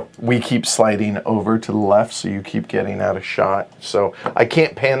 Apparently, we keep sliding over to the left, so you keep getting out of shot. So I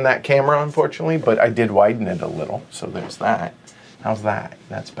can't pan that camera, unfortunately, but I did widen it a little. So there's that. How's that?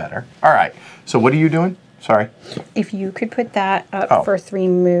 That's better. All right. So what are you doing? Sorry. If you could put that up for 3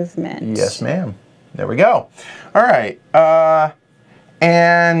 movement. Yes, ma'am. There we go. All right.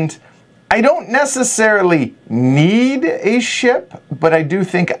 And I don't necessarily need a ship, but I do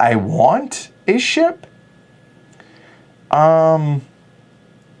think I want a ship. But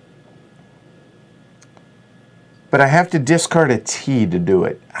I have to discard a T to do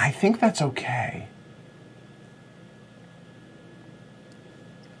it. I think that's okay.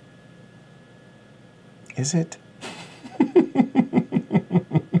 Is it?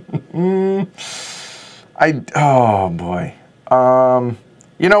 Oh boy.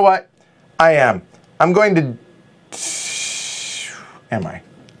 You know what? I am. I'm going to... Am I?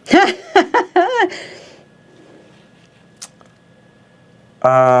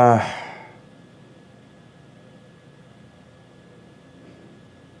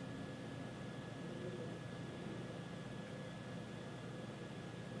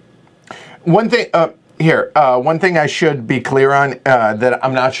 One thing, one thing I should be clear on that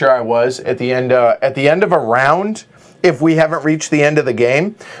I'm not sure I was at the end of a round. If we haven't reached the end of the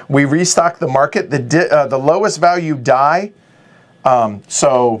game, we restock the market. The lowest value die.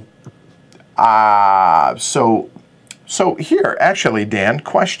 So here, actually, Dan,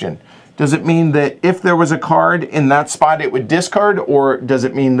 question. Does it mean that if there was a card in that spot, it would discard, or does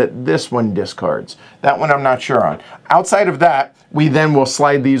it mean that this one discards? That one I'm not sure on. Outside of that, we then will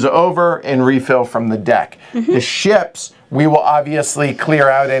slide these over and refill from the deck. Mm-hmm. The ships, we will obviously clear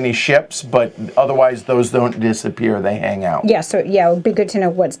out any ships, but otherwise those don't disappear, they hang out. Yeah, so yeah, it would be good to know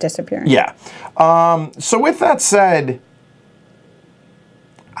what's disappearing. Yeah. So with that said,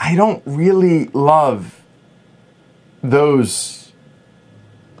 I don't really love those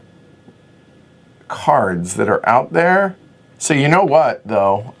cards that are out there. So you know what,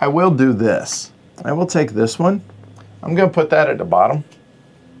 though? I will do this. I will take this one. I'm going to put that at the bottom.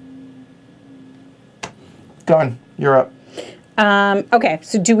 Done. You're up. Okay,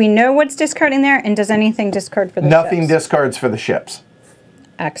 so do we know what's discarding there, and does anything discard for the Nothing ships? discards for the ships.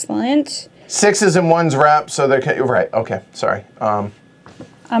 Excellent. 6s and 1s wrap, so they're right. Okay, sorry. I'm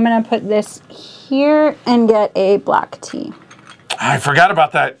gonna put this here and get a black tea. I forgot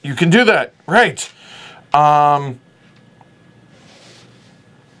about that. You can do that. Right.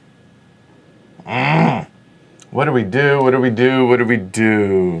 What do we do? What do we do? What do we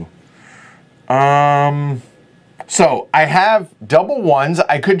do? So I have double 1s.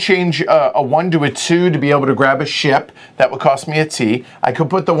 I could change a 1 to a 2 to be able to grab a ship. That would cost me a T. I could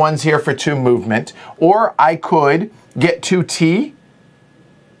put the 1s here for 2 movement. Or I could get 2 T.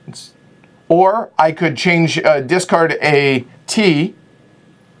 Or I could change, discard a T,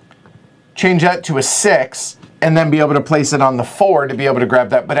 change that to a 6, and then be able to place it on the 4 to be able to grab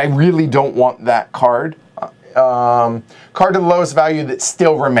that. But I really don't want that card. Card of the lowest value that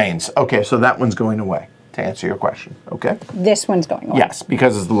still remains. Okay, so that one's going away, to answer your question, okay? This one's going away. Yes,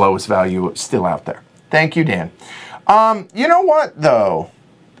 because it's the lowest value still out there. Thank you, Dan. You know what, though?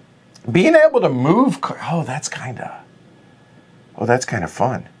 Being able to move, oh, that's kind of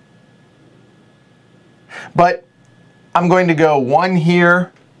fun. But I'm going to go 1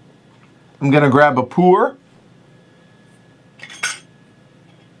 here. I'm going to grab a pour.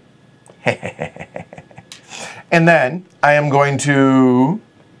 And then I am going to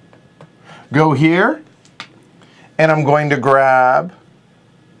go here, and I'm going to grab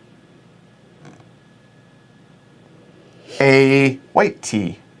a white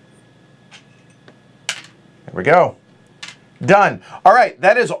tea. There we go. Done. All right,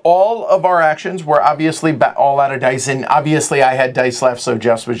 that is all of our actions. We're obviously all out of dice, and obviously I had dice left, so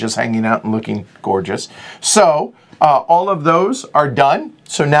Jess was just hanging out and looking gorgeous. So all of those are done.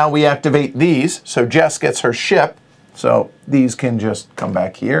 So now we activate these. So Jess gets her ship. So these can just come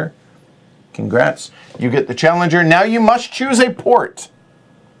back here. Congrats. You get the Challenger. Now you must choose a port.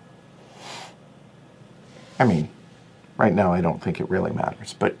 I mean, right now I don't think it really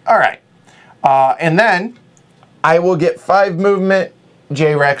matters, but all right. And then I will get 5 movement.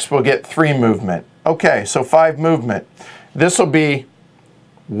 J-Rex will get 3 movement. Okay, so 5 movement. This will be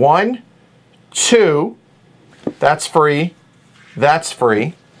 1, 2. That's free. That's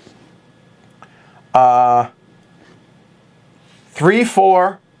free. 3,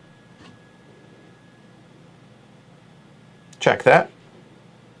 4. Check that.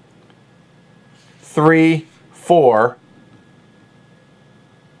 3, 4.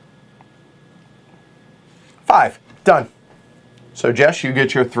 5. Done. So Jess, you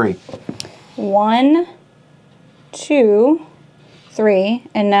get your 3. 1, 2, 3,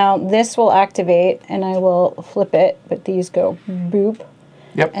 and now this will activate, and I will flip it, but these go boop.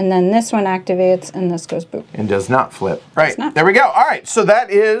 Yep. And then this one activates, and this goes boop. And does not flip. Right. Not. There we go. All right. So that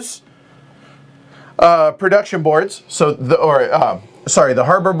is production boards. So the the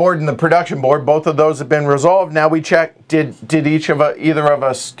harbor board and the production board. Both of those have been resolved. Now we check. Did either of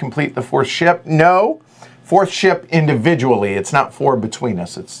us complete the 4th ship? No. 4th ship individually. It's not 4 between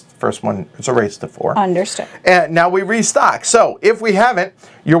us. It's the first one. It's a race to 4. Understood. And now we restock. So if we haven't,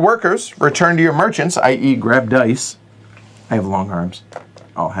 your workers return to your merchants, i.e. grab dice. I have long arms.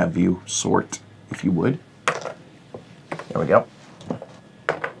 I'll have you sort, if you would. There we go.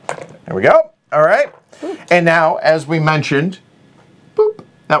 There we go. All right. And now, as we mentioned, boop,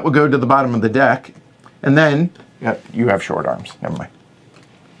 that will go to the bottom of the deck. And then, you have short arms. Never mind.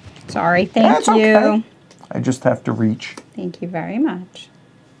 Sorry. Thank you. Okay. I just have to reach. Thank you very much.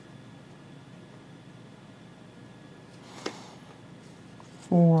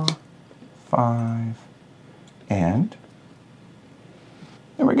 Four, 5, and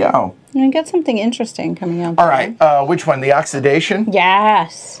there we go. We got something interesting coming out. All right, which one? The oxidation?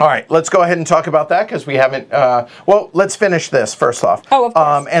 Yes. All right, let's go ahead and talk about that because we haven't. Well, let's finish this first off. Oh, of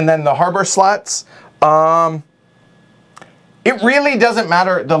course. And then the harbor slots. It really doesn't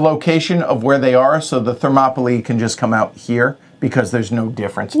matter the location of where they are, so the Thermopylae can just come out here because there's no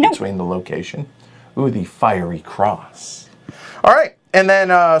difference between the location. Ooh, the fiery cross. All right, and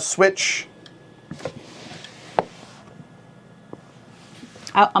then switch.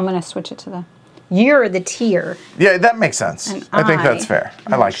 I'm going to switch it to the... You're the tier. Yeah, that makes sense. And I think that's fair.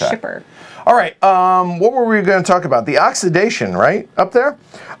 I like that. Shipper. All right, what were we going to talk about? The oxidation, right? Up there?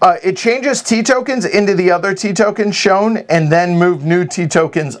 It changes T tokens into the other T tokens shown and then move new T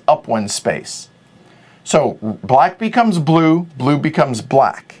tokens up 1 space. So black becomes blue, blue becomes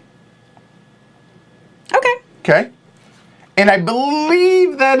black. Okay. Okay? And I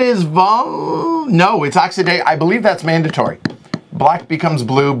believe that is no, it's oxidate. I believe that's mandatory. black becomes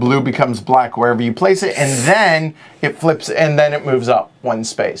blue, blue becomes black wherever you place it, and then it flips and then it moves up one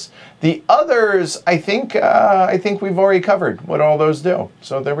space. The others, I think we've already covered what all those do.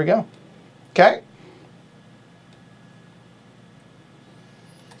 So there we go. Okay.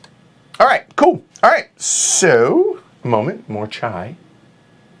 All right, cool. All right, so a moment, more chai.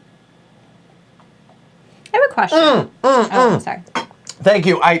 I have a question. Oh, sorry. Thank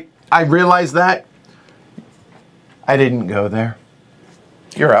you. I realized that. I didn't go there.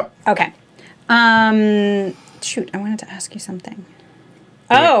 You're up. Okay. Shoot, I wanted to ask you something.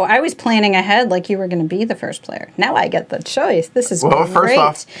 Oh, I was planning ahead like you were going to be the first player. Now I get the choice. This is well, great. first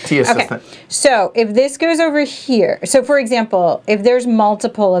off, tea assistant. Okay. So if this goes over here, so for example, if there's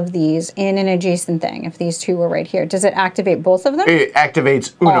multiple of these in an adjacent thing, if these two were right here, does it activate both of them? It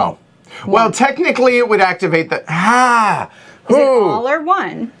activates Uno. Well, technically it would activate the... Is it all or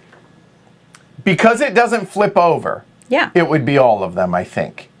one? Because it doesn't flip over. Yeah. It would be all of them, I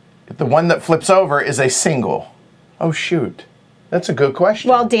think. The one that flips over is a single. Oh, shoot. That's a good question.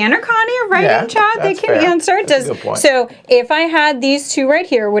 Well, Dan or Connie are right in chat. They can answer. That's a good point. So if I had these two right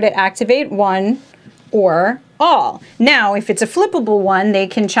here, would it activate one or all? Now, if it's a flippable one, they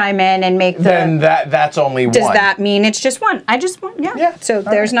can chime in and make the... Then that's only one. Does that mean it's just one? I just want, yeah. So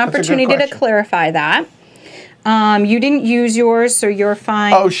there's an opportunity to clarify that. You didn't use yours, so you're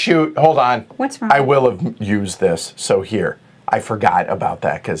fine. Oh, shoot. Hold on. What's wrong? I will have used this. So here. I forgot about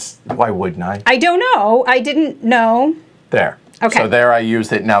that because why wouldn't I? I don't know. I didn't know. There. Okay. So there I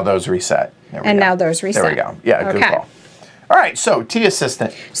used it. Now those reset. There we go. Now those reset. There we go. Yeah, good call. All right, so tea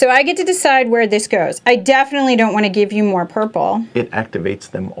assistant. So I get to decide where this goes. I definitely don't want to give you more purple. It activates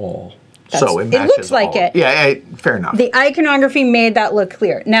them all. So it matches looks like all. it. Yeah, fair enough. The iconography made that look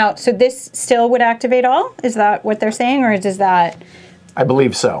clear. Now, so this still would activate all? Is that what they're saying, or is that... I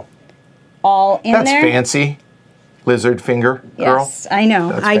believe so. All in there? That's fancy. Lizard finger girl. Yes, I know.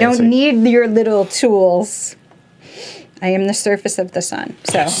 That's I fancy. don't need your little tools. I am the surface of the sun.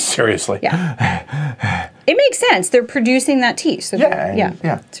 So seriously. Yeah. It makes sense. They're producing that tea. So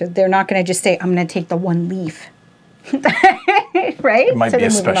yeah. So they're not going to just say, I'm going to take the one leaf. Right? It might be a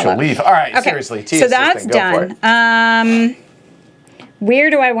special leaf. All right, seriously. Tea so assistant, that's done.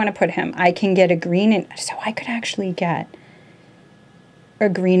 Where do I want to put him? I can get a green, and so I could actually get a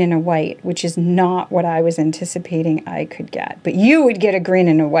green and a white, which is not what I was anticipating I could get. But you would get a green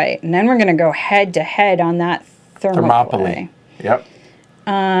and a white, and then we're going to go head to head on that Thermopylae. Yep.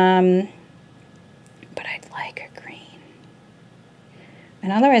 But I'd like a green.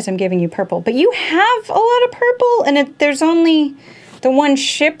 And otherwise I'm giving you purple. But you have a lot of purple, and there's only the one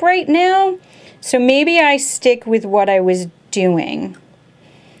ship right now. So maybe I stick with what I was doing.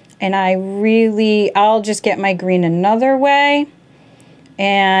 And I'll just get my green another way.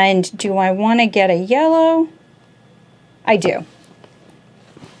 And do I want to get a yellow? I do.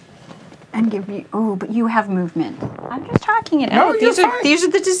 And give you, but you have movement. I'm just talking it out. These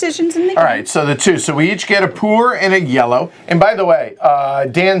are the decisions in the game. All right, so the two. So we each get a pour and a yellow. And by the way,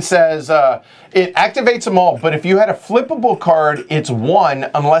 Dan says it activates them all, but if you had a flippable card, it's one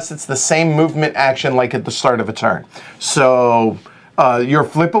unless it's the same movement action like at the start of a turn. So you're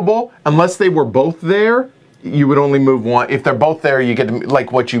flippable, unless they were both there, you would only move one. If they're both there, you get to,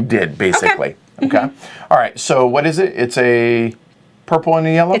 like what you did, basically. Okay? All right, so what is it? It's a... purple and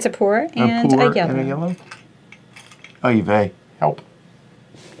a yellow? It's a pour and a yellow. And a yellow? Oy vey. Help.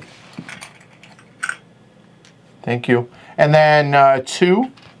 Thank you. And then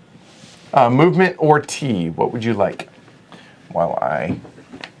two, movement or tea. What would you like? While I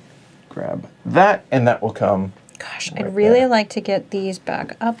grab that, and that will come. Gosh, I'd really like to get these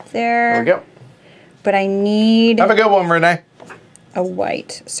back up there. There we go. But I need... Have a good one, Renee. A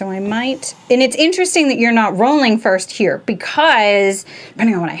white. So I might, and it's interesting that you're not rolling first here because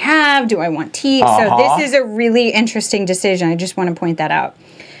depending on what I have, do I want tea? So this is a really interesting decision. I just want to point that out.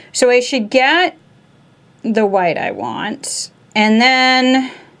 So I should get the white I want and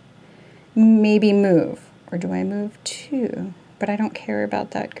then maybe move. Or do I move two? But I don't care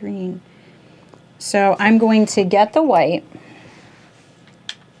about that green. So I'm going to get the white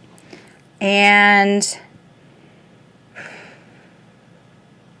and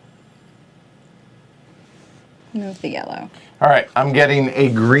move the yellow. All right, I'm getting a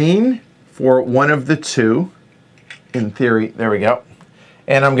green for one of the two. In theory, there we go.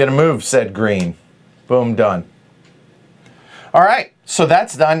 And I'm gonna move said green. Boom, done. All right, so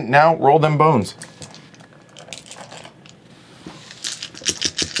that's done. Now roll them bones.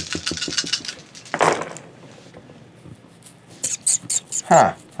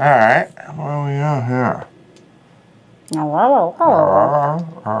 Huh, all right, what do we got here?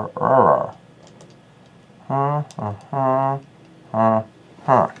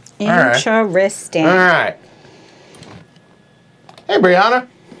 Interesting. All right. Hey, Brianna.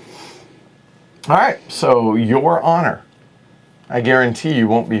 All right, so your honor. I guarantee you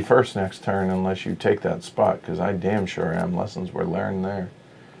won't be first next turn unless you take that spot, because I damn sure am. Lessons were learned there.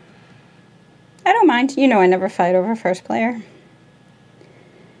 I don't mind. You know I never fight over first player.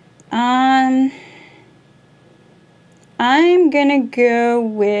 I'm gonna go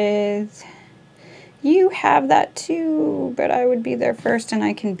with... You have that too, but I would be there first and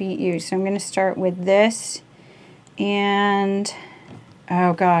I can beat you. So I'm gonna start with this. And...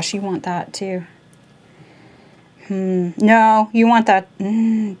 Oh gosh, you want that too. No, you want that.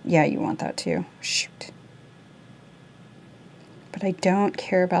 Yeah, you want that too. Shoot. But I don't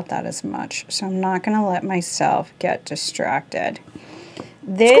care about that as much, so I'm not going to let myself get distracted.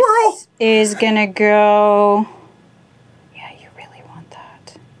 This Squirrel! Is going to go... Yeah, you really want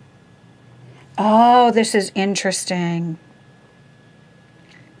that. Oh, this is interesting.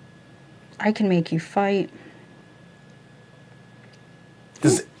 I can make you fight.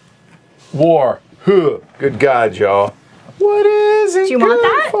 War. Huh. Good God, y'all. What is it? Do you want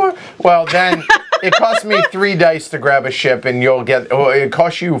that? For? Well, then it costs me 3 dice to grab a ship, and you'll get. Oh, it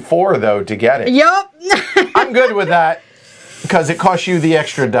costs you 4 though to get it. Yup. I'm good with that because it costs you the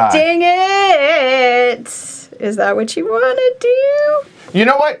extra die. Dang it! Is that what you want to do? You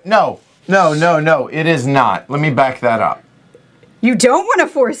know what? No. It is not. Let me back that up. You don't want to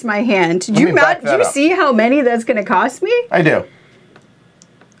force my hand. Do you see how many that's going to cost me? I do.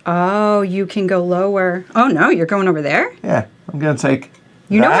 Oh, you can go lower. Oh, no, you're going over there? Yeah, I'm going to take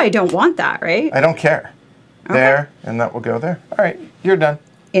You know I don't want that, right? I don't care. Okay. There, and that will go there. All right, you're done.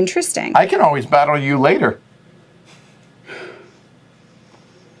 Interesting. I can always battle you later.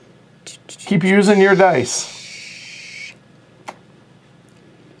 Keep using your dice.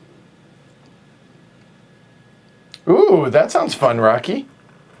 Ooh, that sounds fun, Rocky.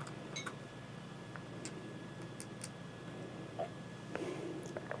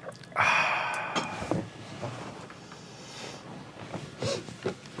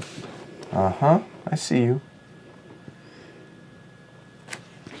 Uh-huh, I see you.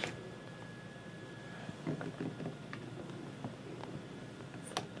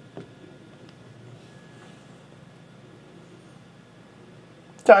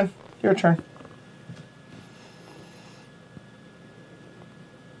 Done. Your turn.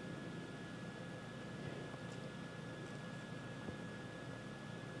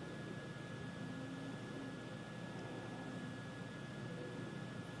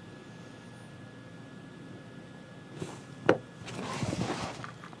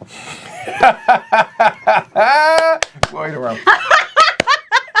 Going around.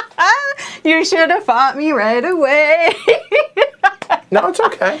 You should have fought me right away. No, it's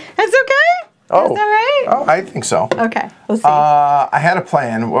okay. It's okay? Oh. Is that right? Oh, I think so. Okay, we'll see. I had a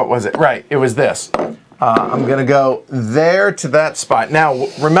plan. What was it? Right, it was this. I'm going to go there to that spot. Now,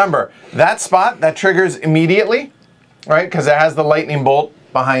 remember, that spot, that triggers immediately, right? Because it has the lightning bolt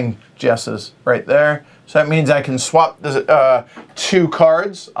behind Jess's right there. So that means I can swap the 2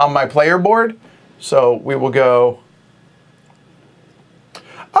 cards on my player board. So we will go...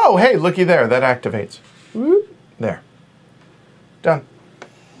 Oh, hey, looky there. That activates. Whoop. There. Done.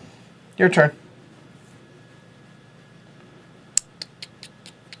 Your turn.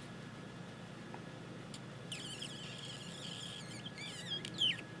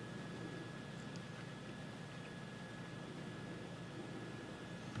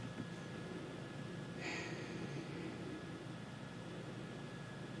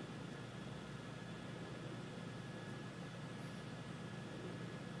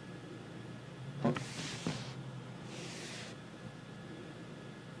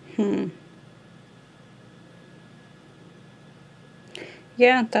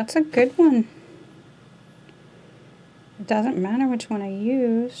 Yeah, that's a good one. It doesn't matter which one I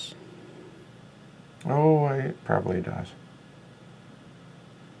use. Oh, it probably does.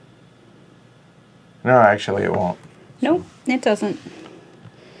 No, actually it won't. Nope, it doesn't.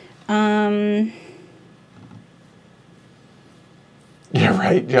 Yeah,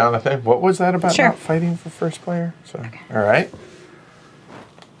 right, Jonathan. What was that about Sure. not fighting for first player? So, Okay. all right.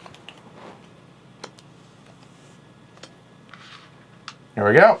 Here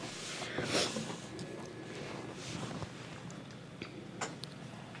we go.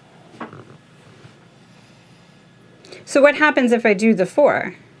 So what happens if I do the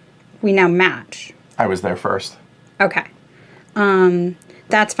 4? We now match. I was there first. Okay.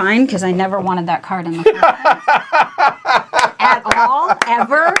 That's fine, because I never wanted that card in the first place. At all.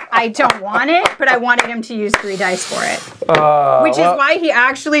 ever. I don't want it, but I wanted him to use 3 dice for it. Which is why he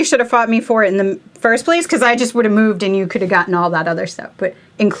actually should have fought me for it in the first place, because I just would have moved and you could have gotten all that other stuff, but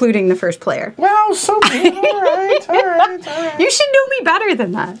including the first player. Well, so all right. You should know me better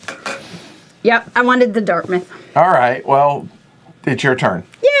than that. Yep, I wanted the Dartmouth. All right, well, it's your turn.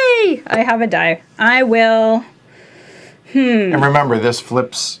 Yay! I have a die. I will... And remember, this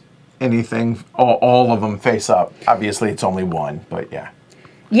flips anything, all of them face up. Obviously, it's only one, but yeah.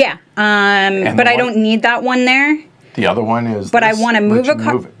 Yeah, but I don't need that one there. The other one is. But I want to move a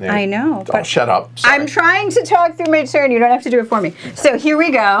card. There. I know. But shut up. Sorry. I'm trying to talk through my turn. You don't have to do it for me. So here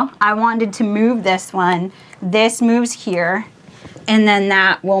we go. I wanted to move this one. This moves here, and then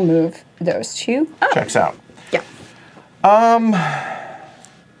that will move those two up. Checks out. Yeah.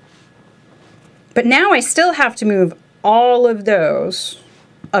 But now I still have to move all of those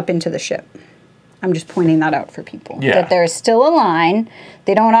up into the ship. I'm just pointing that out for people. Yeah. That there is still a line.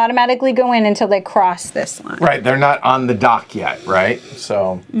 They don't automatically go in until they cross this line. Right, they're not on the dock yet, right?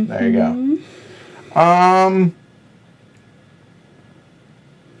 So, there you go.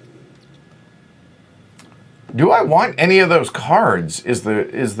 Do I want any of those cards is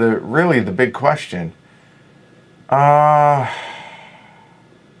the really the big question.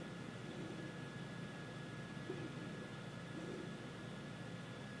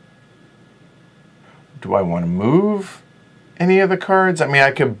 Do I want to move any of the cards? I mean, I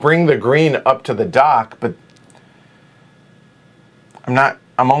could bring the green up to the dock, but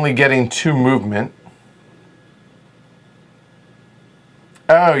I'm only getting 2 movement.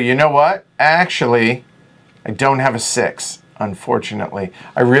 Oh, you know what? Actually, I don't have a 6, unfortunately.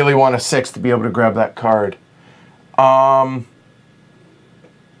 I really want a 6 to be able to grab that card.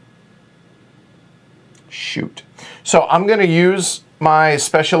 Shoot. So I'm going to use my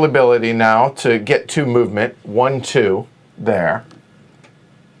special ability now to get 2 movement. 1, 2, there.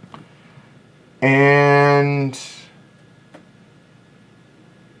 And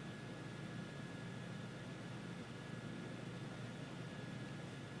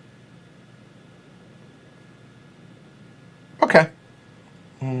okay.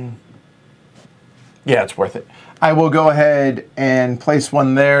 Yeah, it's worth it. I will go ahead and place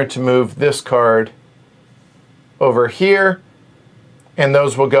 1 there to move this card over here. And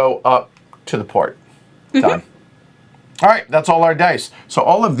those will go up to the port. Done. All right, that's all our dice. So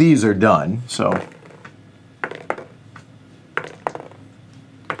all of these are done. So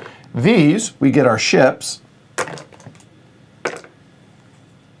these, we get our ships.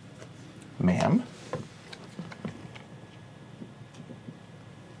 Ma'am.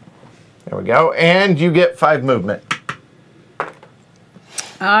 There we go. And you get 5 movement.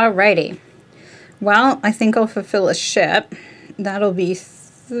 All righty. Well, I think I'll fulfill a ship. That'll be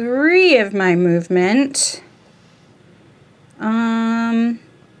 3 of my movement.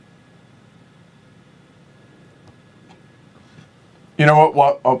 You know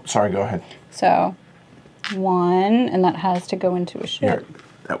what? Oh, sorry, go ahead. So 1, and that has to go into a ship. Here,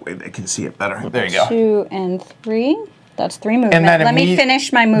 that way they can see it better. There you go. 2 and 3. That's 3 movement. And then Let me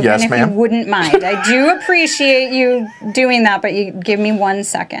finish my movement yes, if you wouldn't mind. I do appreciate you doing that, but you give me 1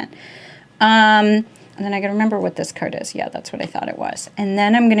 second. And then I gotta remember what this card is. Yeah, that's what I thought it was. And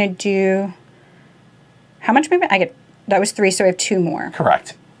then I'm gonna do, how much movement? That was 3, so I have 2 more.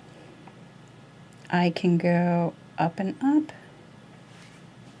 Correct. I can go up and up.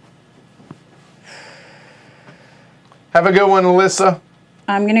 Have a good one, Alyssa.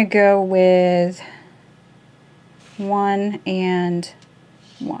 I'm gonna go with 1 and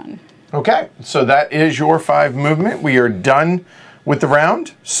 1. Okay, so that is your 5 movement. We are done with the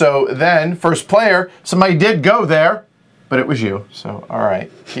round. So then, first player, somebody did go there, but it was you. So, all right,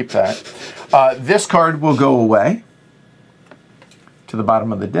 keep that. This card will go away to the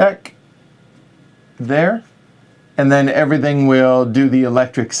bottom of the deck. There. And then everything will do the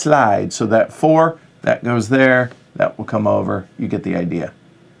electric slide. So that 4, that goes there, that will come over. You get the idea.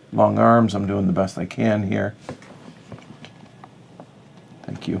 Long arms, I'm doing the best I can here.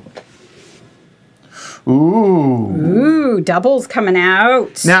 Thank you. Ooh. Ooh, doubles coming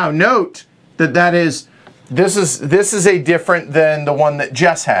out. Now note that this is a different than the one that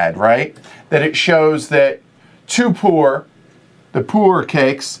Jess had, right? That it shows that 2 pour, the pour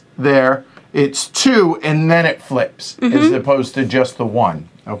cakes there, it's 2 and then it flips as opposed to just the 1.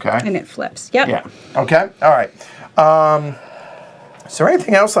 Okay. And it flips. Yep. Yeah. Okay. All right. Is there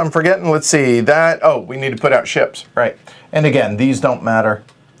anything else I'm forgetting? Let's see. We need to put out ships, right? And again, these don't matter.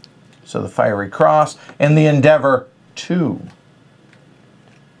 So the Fiery Cross and the Endeavor 2.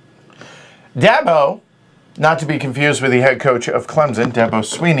 Dabo not to be confused with the head coach of Clemson, Dabo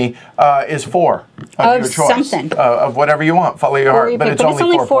Sweeney, is 4 of your choice. Something. Of whatever you want. Follow your heart. But it's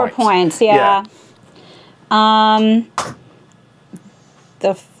only 4 points. Yeah.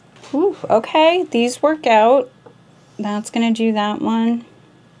 Okay, these work out. That's going to do that one.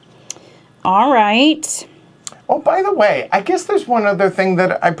 All right. Oh, by the way, I guess there's one other thing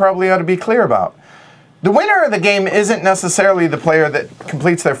that I probably ought to be clear about. The winner of the game isn't necessarily the player that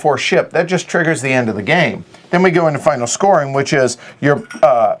completes their 4th ship. That just triggers the end of the game. Then we go into final scoring, which is your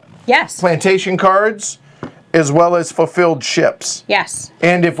plantation cards as well as fulfilled ships. Yes.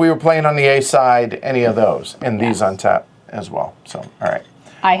 And if we were playing on the A side, any of those. And these on tap as well. So, all right.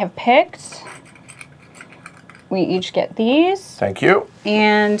 I have picked. We each get these. Thank you.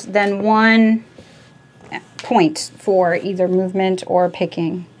 And then 1 point for either movement or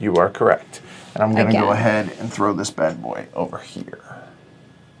picking. You are correct. And I'm going to go ahead and throw this bad boy over here.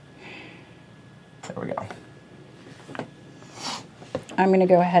 There we go. I'm going to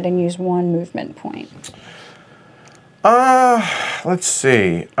go ahead and use 1 movement point. Let's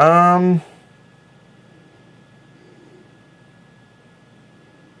see. I'm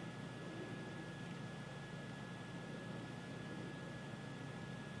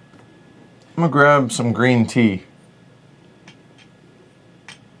going to grab some green tea.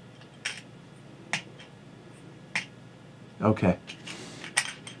 Okay.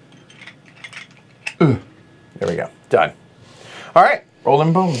 There we go. Done. All right.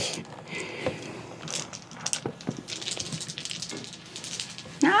 Rolling bones.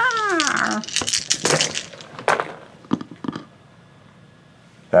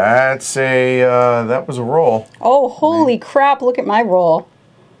 That's a, that was a roll. Oh, holy crap. Look at my roll.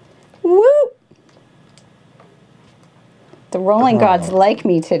 Woo! The rolling gods like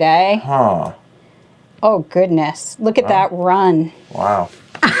me today. Huh. Oh, goodness. Look at that run. Wow.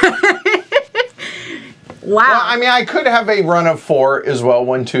 Wow. Well, I mean, I could have a run of 4 as well.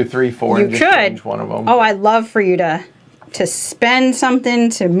 1, 2, 3, 4. You and just could. Change one of them. Oh, I'd love for you to spend something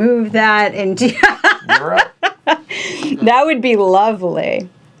to move that. And You're up. that would be lovely.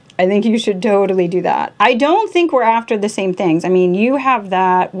 I think you should totally do that. I don't think we're after the same things. I mean, you have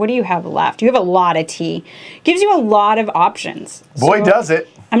that. What do you have left? You have a lot of tea. Gives you a lot of options. Boy, does it.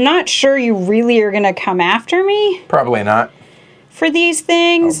 I'm not sure you really are going to come after me. Probably not. For these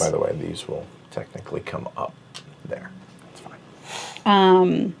things. Oh, by the way, these will technically come up there. That's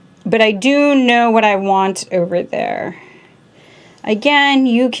fine. But I do know what I want over there. Again,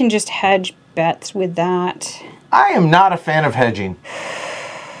 you can just hedge bets with that. I am not a fan of hedging.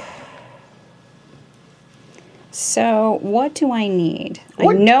 So, what do I need? I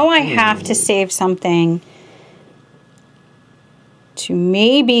know I have to save something to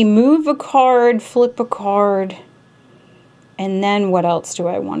maybe move a card, flip a card, and then what else do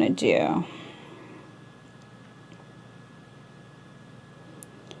I want to do?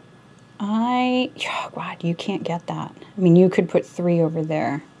 Oh God, you can't get that. I mean, you could put 3 over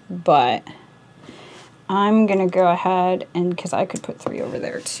there, but I'm going to go ahead and, because I could put 3 over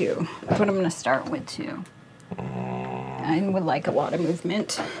there too, but I'm going to start with 2. I would like a lot of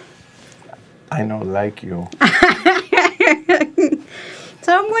movement. I know, like you.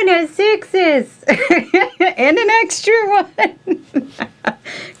 Someone has 6s and an extra one.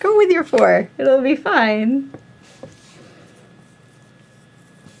 Go with your 4. It'll be fine.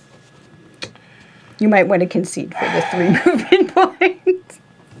 You might want to concede for the 3 movement points.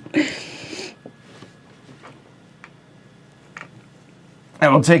 I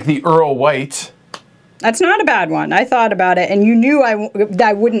will take the Earl White. That's not a bad one. I thought about it, and you knew I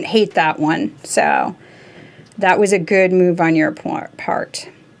wouldn't hate that one. So that was a good move on your part.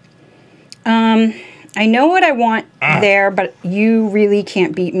 I know what I want there, but you really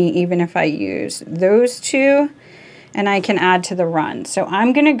can't beat me even if I use those 2, and I can add to the run. So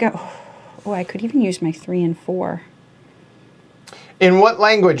I'm going to go... Oh, I could even use my 3 and 4. In what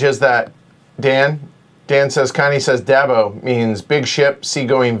language is that, Dan? Dan says, Connie says Dabo means big ship,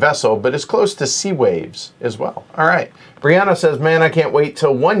 seagoing vessel, but it's close to sea waves as well. All right. Brianna says, man, I can't wait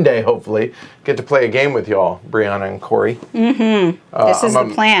till one day, hopefully, get to play a game with y'all, Brianna and Corey. Mm-hmm. This is the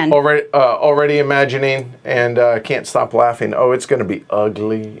plan. Already imagining and can't stop laughing. Oh, it's going to be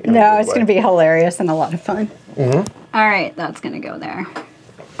ugly. No, it's going to be hilarious and a lot of fun. Mm-hmm. All right, that's going to go there.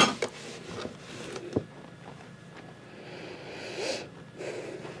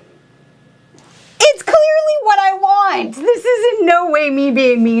 It's clearly what I want. This is in no way me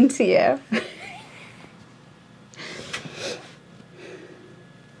being mean to you.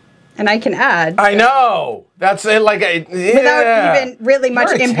 And I can add. I know. That's it. Like without even really much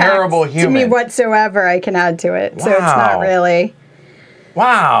You're a impact terrible to human. me whatsoever, I can add to it. Wow. So it's not really.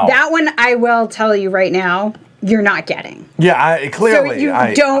 Wow. That one, I will tell you right now, you're not getting. Yeah, clearly. So you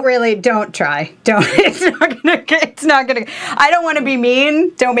don't try. Don't. It's not gonna. I don't want to be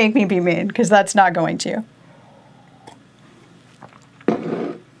mean. Don't make me be mean, because that's not going to.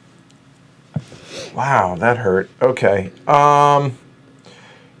 Wow, that hurt. Okay.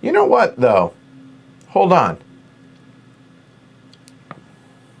 You know what, though? Hold on.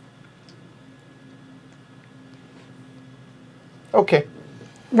 Okay.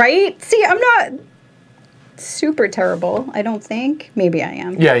 Right? See, I'm not super terrible, I don't think. Maybe I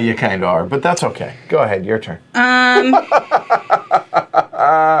am. Yeah, you kind of are, but that's okay. Go ahead, your turn.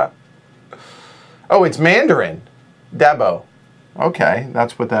 Oh, it's Mandarin. Debo. Okay,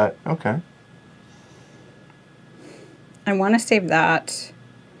 that's what that... Okay. I want to save that.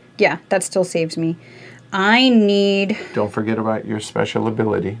 Yeah, that still saves me. I need... Don't forget about your special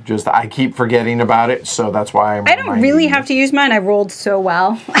ability. Just, I keep forgetting about it, so that's why I'm... I don't really have to use mine. I rolled so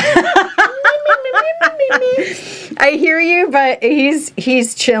well. I hear you, but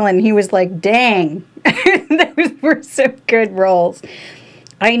he's chilling. He was like, dang. Those were some good rolls.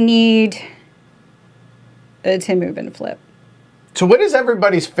 I need to move and flip. So what is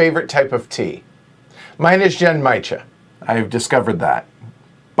everybody's favorite type of tea? Mine is Genmaicha. I've discovered that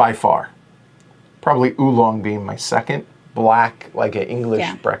by far. Probably oolong being my second. Black, like an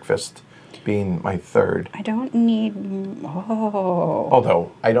English breakfast, being my third. I don't need... Oh.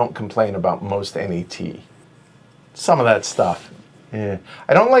 Although, I don't complain about most any tea. Some of that stuff. Yeah.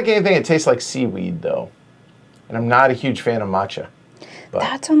 I don't like anything that tastes like seaweed, though. And I'm not a huge fan of matcha. But.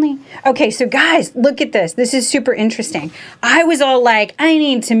 That's only... Okay, so guys, look at this. This is super interesting. I was all like, I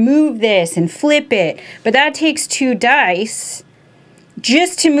need to move this and flip it. But that takes 2 dice.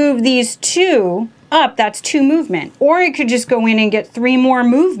 Just to move these 2 up, that's 2 movement. Or I could just go in and get 3 more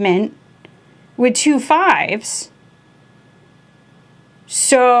movement with 2 5s.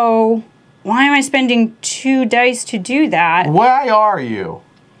 So why am I spending 2 dice to do that? Why are you?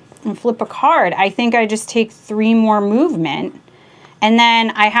 And flip a card. I think I just take 3 more movement. And then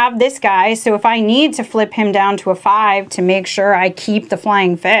I have this guy, so if I need to flip him down to a 5 to make sure I keep the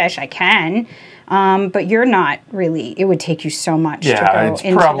flying fish, I can. But you're not really. It would take you so much to go into that. Yeah, it's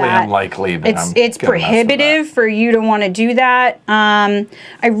probably unlikely that it's prohibitive for you to want to do that. I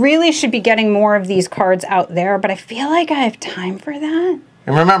really should be getting more of these cards out there, but I feel like I have time for that.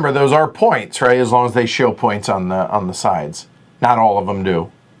 And remember, those are points, right? As long as they show points on the sides. Not all of them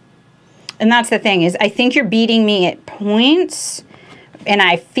do. And that's the thing, is I think you're beating me at points, and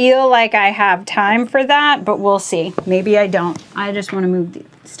I feel like I have time for that, but we'll see. Maybe I don't. I just want to move the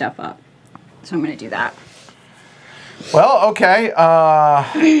stuff up. So I'm going to do that. Well, okay.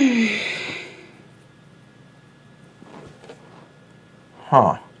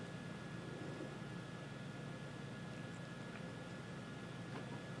 Huh.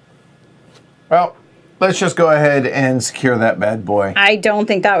 Well, let's just go ahead and secure that bad boy. I don't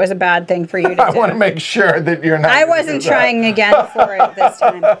think that was a bad thing for you to do. I want to make sure that you're not... I wasn't trying again for it this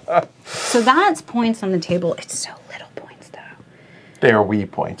time. So that's points on the table. It's so little points, though. They are wee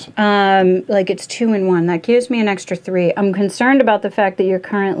points. Like it's 2 and 1. That gives me an extra 3. I'm concerned about the fact that you're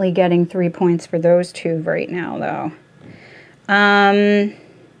currently getting 3 points for those 2 right now, though.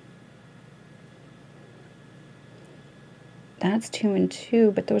 That's 2 and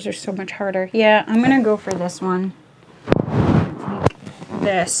 2, but those are so much harder. Yeah, I'm going to go for this one. Take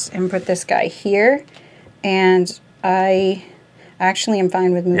this and put this guy here. And I actually am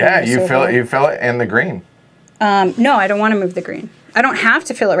fine with moving this you over. You fill it in the green. No, I don't want to move the green. I don't have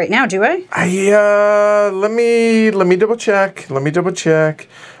to fill it right now, do I? Let me double check.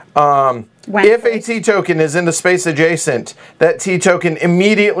 If a T token is in the space adjacent, that T token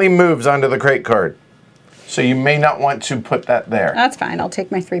immediately moves onto the crate card. So you may not want to put that there. That's fine. I'll take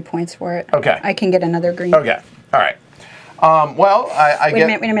my 3 points for it. Okay. I can get another green. Okay. All right. Well, I Wait a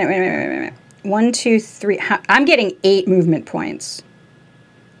minute. 1, 2, 3. I'm getting 8 movement points.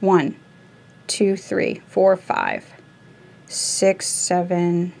 1, 2, 3, 4, 5, 6,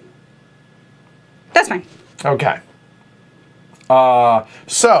 7. That's fine. Okay.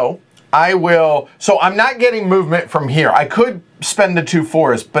 So I'm not getting movement from here. I could spend the 2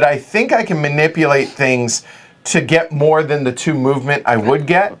 4s, but I think I can manipulate things to get more than the 2 movement I would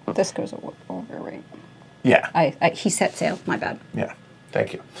get. This goes over, right? Yeah. He set sail. My bad. Yeah.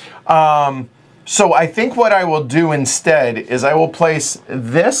 Thank you. So I think what I will do instead is I will place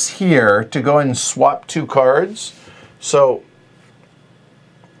this here to go and swap 2 cards. So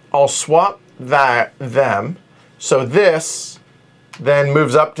I'll swap them. So this then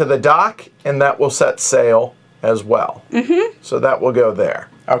moves up to the dock, and that will set sail as well. So that will go there.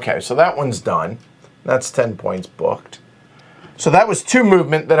 Okay, so that one's done. That's 10 points booked. So that was 2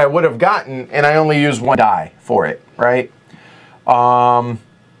 movement that I would have gotten, and I only used 1 die for it, right?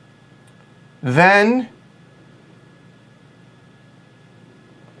 Then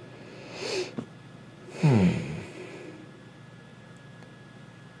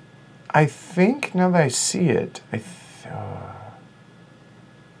I think now that I see it,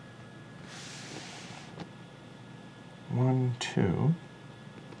 1, 2.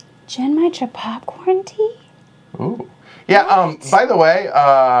 Jen might your popcorn tea? Ooh. Yeah, by the way,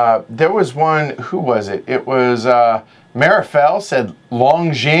 there was one, who was it? It was Marifel said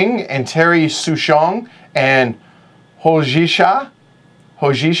Longjing and Terry Sushong and Hojisha.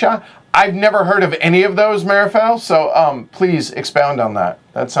 I've never heard of any of those, Marifel, so please expound on that.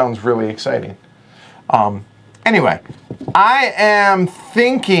 That sounds really exciting. Anyway, I am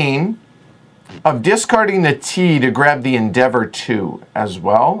thinking of discarding the T to grab the Endeavor 2 as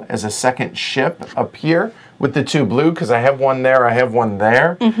well as a second ship up here with the 2 blue, because I have one there, I have one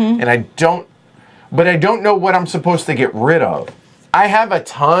there, and I don't know what I'm supposed to get rid of. I have a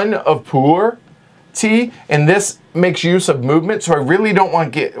ton of poor T, and this makes use of movement, so I really don't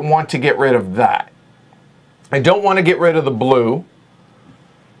want to get rid of that. I don't want to get rid of the blue.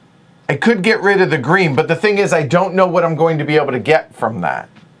 I could get rid of the green, but the thing is I don't know what I'm going to be able to get from that.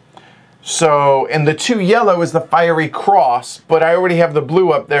 So, and the 2 yellow is the Fiery Cross, but I already have the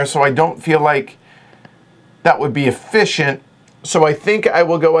blue up there, so I don't feel like that would be efficient. So I think I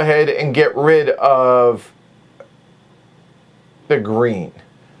will go ahead and get rid of the green.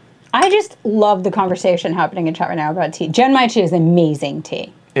 I just love the conversation happening in chat right now about tea. Jen might choose amazing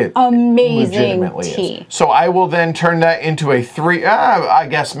tea. It amazing tea. Is. So I will then turn that into a 3. I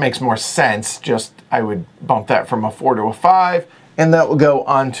guess makes more sense. Just I would bump that from a 4 to a 5, and that will go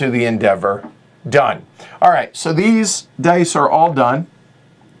onto the Endeavor. Done. All right, so these dice are all done.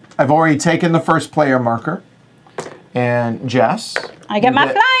 I've already taken the first player marker. And Jess, I get my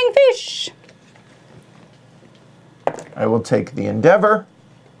flying fish. I will take the Endeavor,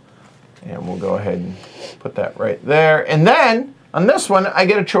 and we'll go ahead and put that right there. And then on this one, I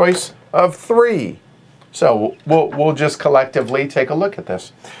get a choice of 3. So we'll just collectively take a look at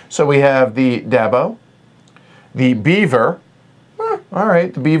this. So we have the Dabo, the Beaver. All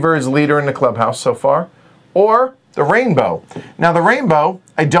right, the Beaver is leader in the clubhouse so far, or the Rainbow. Now the Rainbow,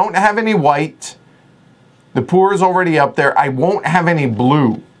 I don't have any white. The poor is already up there. I won't have any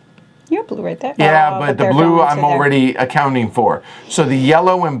blue. You have blue right there. Yeah, but the blue I'm already accounting for. So the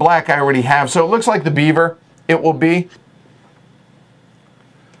yellow and black I already have. So it looks like the Beaver it will be.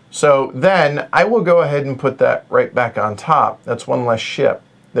 So then I will go ahead and put that right back on top. That's one less ship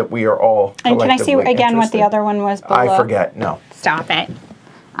that we are all collectively And can I see again what the interested. other one was below? I forget. No. Stop it.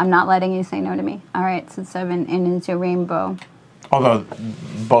 I'm not letting you say no to me. All right, so 7 and it's a Rainbow. Although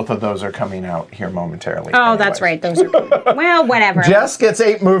both of those are coming out here momentarily. Oh, anyways. That's right. Those are well, whatever. Jess gets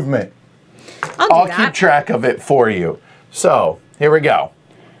 8 movement. I'll keep track of it for you. So here we go.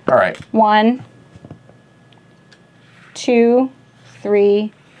 All right. 1, 2,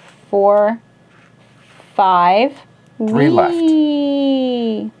 3, 4, 5. 3 left.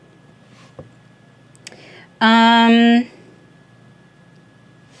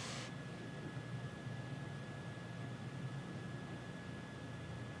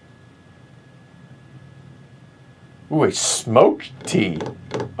 Ooh, a smoked tea.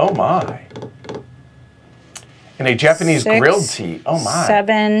 Oh my. And a Japanese 6, grilled tea. Oh my.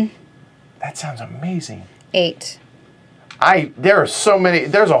 7. That sounds amazing. 8. There are so many,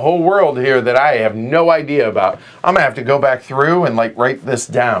 there's a whole world here that I have no idea about. I'm gonna have to go back through and like write this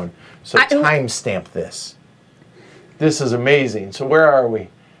down. So timestamp this. This is amazing. So where are we?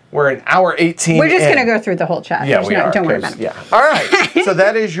 We're an hour 18 We're just in. going to go through the whole chat. Yeah, we are. Don't worry about it. Yeah. All right. So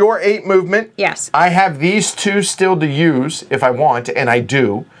that is your 8 movement. Yes. I have these 2 still to use if I want, and I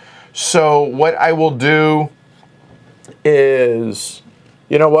do. So what I will do is,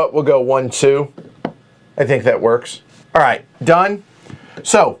 you know what? We'll go 1, 2. I think that works. All right. Done.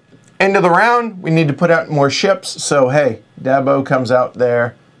 So end of the round. We need to put out more ships. So hey, Dabo comes out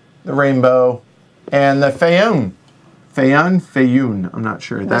there, the Rainbow, and the Fayoun. Fayoun, I'm not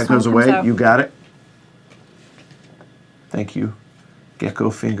sure. That goes away. Out. You got it. Thank you. Gecko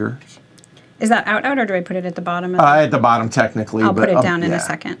fingers. Is that out, or do I put it at the bottom? At the bottom, technically. I'll put it down in a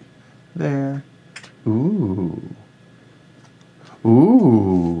second. There. Ooh.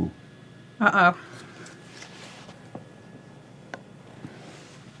 Ooh. Uh-oh.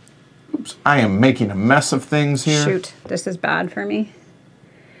 Oops. I am making a mess of things here. Shoot. This is bad for me.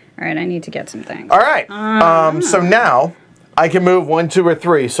 All right, I need to get some things. All right. So now I can move 1, 2, or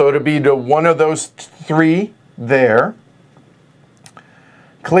 3. So it'll be to one of those 3 there.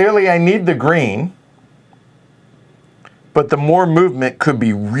 Clearly, I need the green. but the more movement could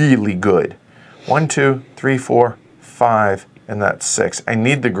be really good. 1, 2, 3, 4, 5, and that's 6. I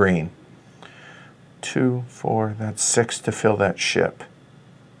need the green. 2, 4, that's 6 to fill that ship.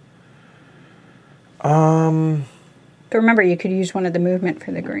 But remember, you could use one of the movement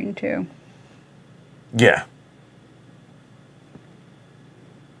for the green, too. Yeah.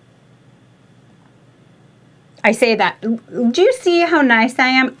 I say that. Do you see how nice I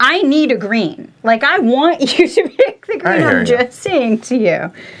am? I need a green. Like, I want you to pick the green. I'm just saying to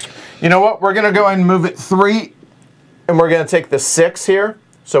you. You know what? We're going to go ahead and move it 3, and we're going to take the 6 here.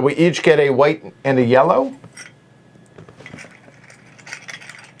 So we each get a white and a yellow.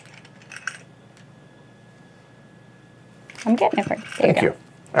 I'm getting it. There Thank you.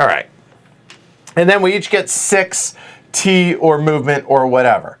 All right. And then we each get 6 T or movement or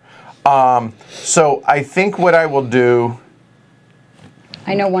whatever. So I think what I will do...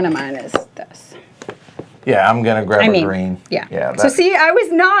 I know one of mine is this. Yeah, I'm going to grab a green. Yeah. So see, I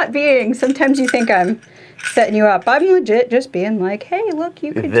was not being... Sometimes you think I'm setting you up. I'm legit just being like, hey, look,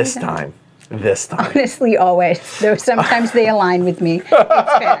 you could do that. This time. Honestly, always. Though sometimes they align with me. It's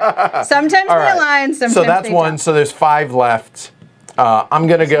fair. Sometimes they align, sometimes so that's they 1. don't. So there's 5 left. I'm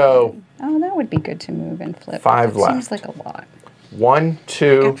going to go... Oh, that would be good to move and flip. 5 left. Seems like a lot. 1,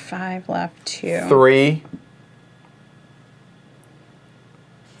 2... Got 5 left, 2. 3...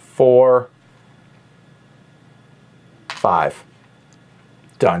 4... 5.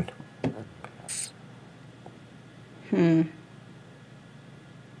 Done.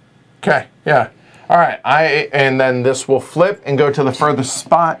 Okay, yeah. All right, and then this will flip and go to the furthest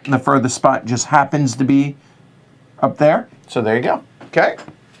spot, and the furthest spot just happens to be up there. So there you go. Okay.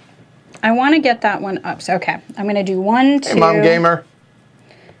 I want to get that one up. So, okay, I'm going to do 1, 2. Hey, Mom Gamer.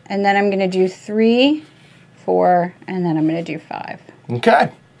 And then I'm going to do 3, 4, and then I'm going to do 5.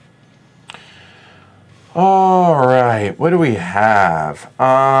 Okay. All right, what do we have?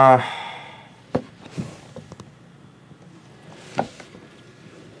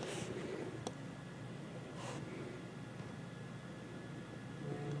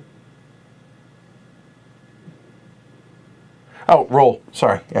 Oh, roll.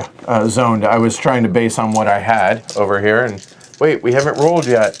 Sorry. Yeah. Zoned. I was trying to base on what I had over here. And wait, we haven't rolled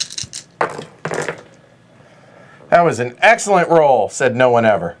yet. That was an excellent roll, said no one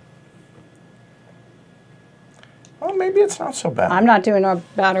ever. Well, maybe it's not so bad. I'm not doing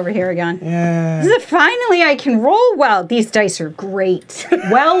bad over here again. Yeah. Finally, I can roll well. These dice are great.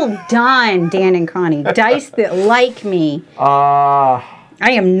 Well done, Dan and Connie. Dice that like me. I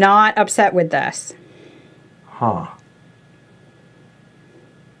am not upset with this. Huh.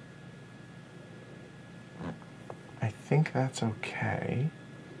 I think that's okay.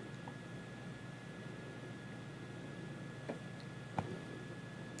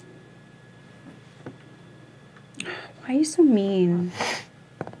 Why are you so mean?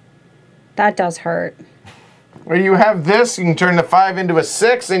 That does hurt. Well, you have this, you can turn the 5 into a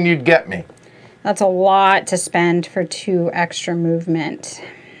 6 and you'd get me. That's a lot to spend for 2 extra movement.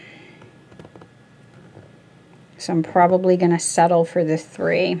 So I'm probably going to settle for the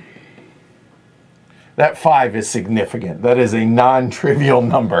 3. That 5 is significant. That is a non-trivial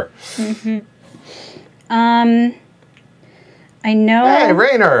number. I know. Hey,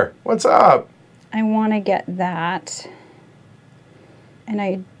 Rainer, what's up? I want to get that.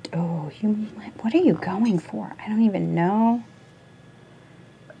 And what are you going for? I don't even know.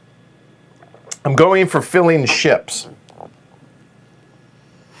 I'm going for filling ships.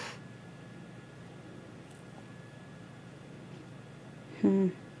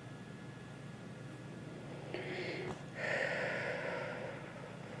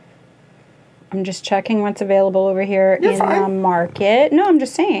 I'm just checking what's available over here in the market. No, I'm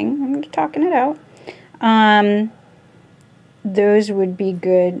just saying. I'm just talking it out. Those would be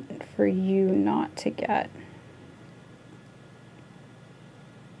good for you not to get.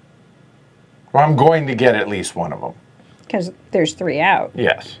 Well, I'm going to get at least one of them. Because there's 3 out.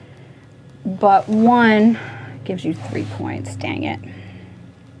 Yes. But 1 gives you 3 points. Dang it.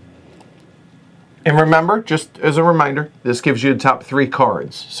 And remember, just as a reminder, this gives you the top 3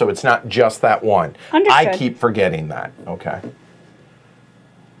 cards. So it's not just that one. Understood. I keep forgetting that. Okay.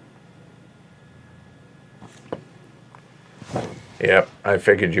 Yep, I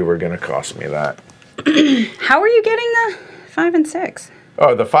figured you were going to cost me that. How are you getting the 5 and 6?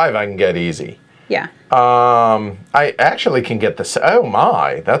 Oh, the 5 I can get easy. Yeah. I actually can get the... Oh,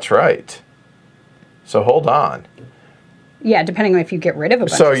 my. That's right. So hold on. Yeah, depending on if you get rid of a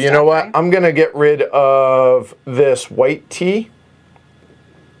bunch So of you stuff, know what? right? I'm going to get rid of this white tea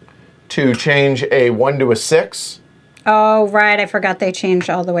to change a 1 to a 6. Oh, right. I forgot they changed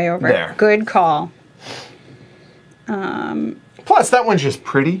all the way over. There. Good call. Plus, that one's just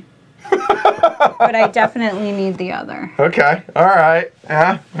pretty. But I definitely need the other. Okay. All right.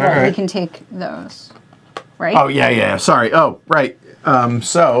 Yeah. All right. We can take those, right? Oh, yeah. Sorry. Oh, right.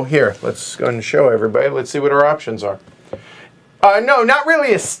 So, here, let's go and show everybody. Let's see what our options are. No, not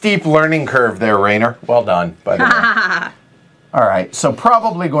really a steep learning curve there, Rainer. Well done, by the way. All right. So,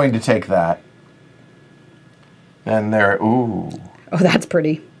 probably going to take that. And there, ooh. Oh, that's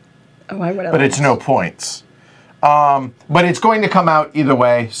pretty. Oh, I would have. But it's no points. But it's going to come out either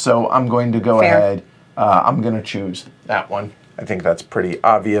way, so I'm going to go ahead. I'm going to choose that one. I think that's pretty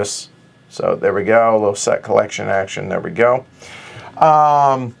obvious. So there we go, a little set collection action. There we go.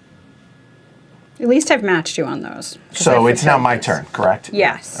 At least I've matched you on those. So it's now my turn, correct?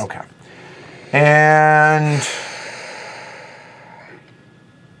 Yes. Okay. And...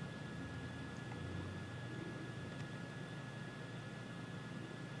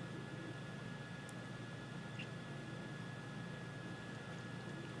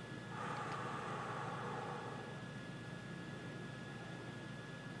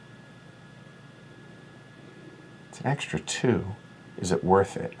 an extra 2. Is it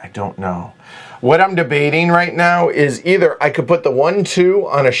worth it? I don't know. What I'm debating right now is either I could put the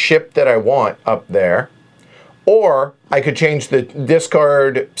 1-2 on a ship that I want up there, or I could change the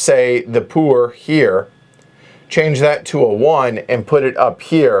discard, say, the poor here, change that to a 1 and put it up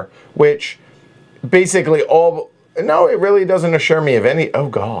here, which basically no, it really doesn't assure me of any, oh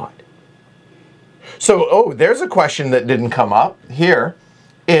God. So, there's a question that didn't come up here,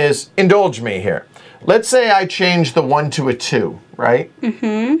 is, indulge me here. Let's say I change the 1 to a 2, right?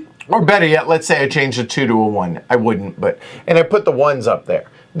 Mm-hmm. Or better yet, let's say I change the 2 to a 1. I wouldn't, and I put the 1s up there.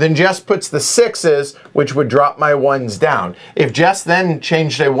 Then Jess puts the 6s, which would drop my 1s down. If Jess then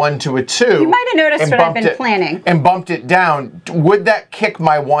changed a 1 to a 2... You might have noticed what I've been planning. And bumped it down, would that kick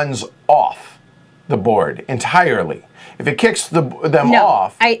my 1s off the board entirely? If it kicks them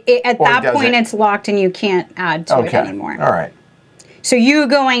off... At that point, it's locked and you can't add to it anymore. All right. So you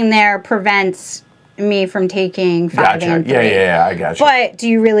going there prevents me from taking 5 and 3. Yeah, I got you. But do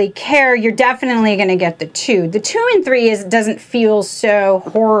you really care? You're definitely going to get the 2. The 2 and 3 doesn't feel so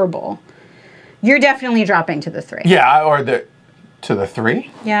horrible. You're definitely dropping to the 3. Yeah, or to the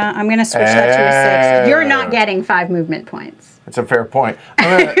 3? Yeah, I'm going to switch that to a 6. You're not getting 5 movement points. That's a fair point.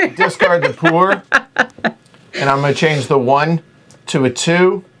 I'm going to discard the poor, and I'm going to change the 1 to a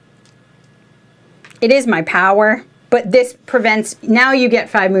 2. It is my power, but this prevents... Now you get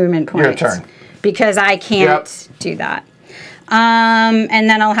 5 movement points. Your turn. Because I can't do that. And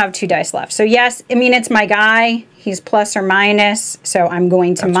then I'll have 2 dice left. So yes, I mean, it's my guy. He's plus or minus, so I'm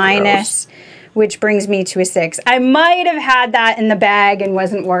going to minus, which brings me to a 6. I might have had that in the bag and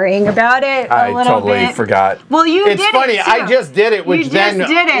wasn't worrying about it a little totally bit. Forgot. Well, you did it, It's funny, I just did it, which then... You just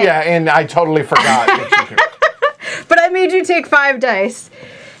did it. Yeah, and I totally forgot. But I made you take 5 dice.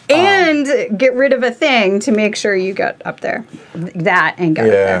 And get rid of a thing to make sure you got up there. That and got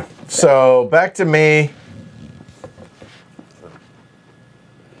up there. So back to me.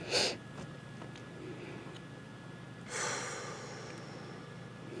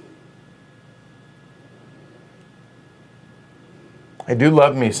 I do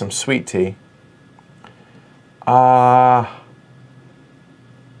love me some sweet tea.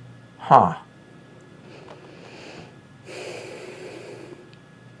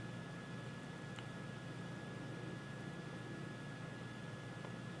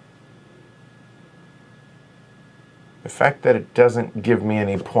 The fact that it doesn't give me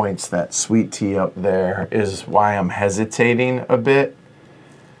any points, that sweet tea up there, is why I'm hesitating a bit.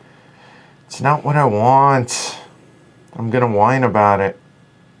 It's not what I want. I'm going to whine about it.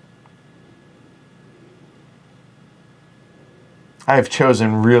 I've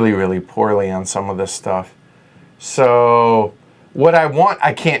chosen really, really poorly on some of this stuff. So what I want,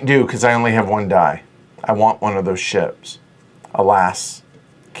 I can't do because I only have 1 die. I want one of those ships. Alas,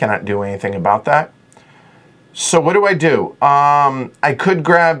 cannot do anything about that. So what do? I could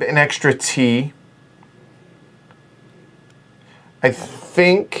grab an extra T. I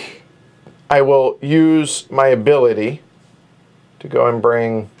think I will use my ability to go and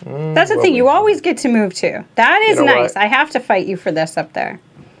bring... That's the thing. You always get to move too. That is nice. I have to fight you for this up there.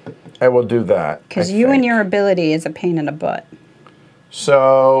 I will do that. Because you and your ability is a pain in the butt.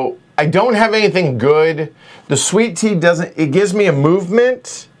 So I don't have anything good. The sweet tea doesn't... It gives me a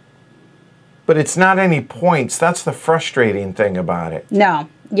movement... But it's not any points. That's the frustrating thing about it. No.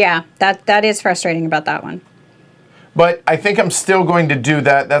 Yeah, that is frustrating about that one. But I think I'm still going to do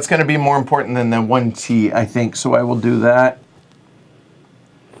that. That's going to be more important than the 1T, I think. So I will do that.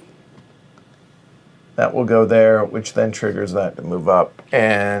 That will go there, which then triggers that to move up.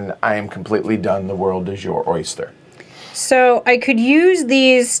 And I am completely done. The world is your oyster. So I could use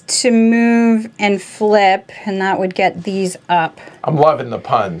these to move and flip, and that would get these up. I'm loving the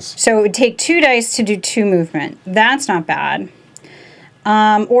puns. So it would take 2 dice to do 2 movement. That's not bad.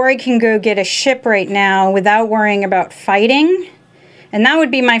 Or I can go get a ship right now without worrying about fighting. And that would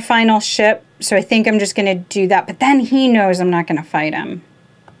be my final ship. So I think I'm just going to do that. But then he knows I'm not going to fight him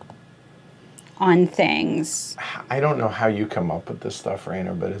on things. I don't know how you come up with this stuff,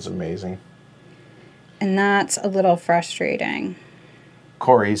 Rainer, but it's amazing. And that's a little frustrating.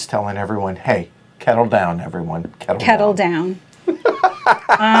 Corey's telling everyone, hey, kettle down, everyone. Kettle down.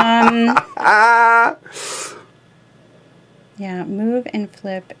 Yeah, move and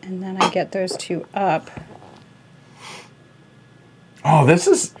flip, and then I get those 2 up. Oh, this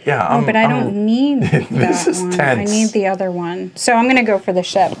is, yeah. But I don't need this is one. tense. I need the other one. So I'm going to go for the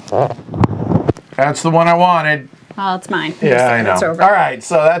ship. That's the one I wanted. Well, it's mine. Yeah, I know. It's over. All right,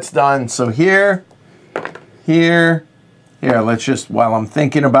 so that's done. So here, let's just, while I'm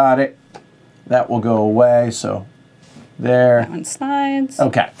thinking about it, that will go away. So there. That one slides.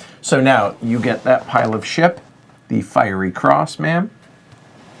 Okay, so now you get that pile of ship, the fiery cross, ma'am.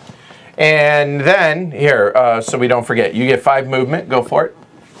 And then, here, so we don't forget, you get 5 movement. Go for it.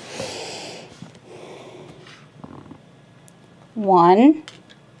 1,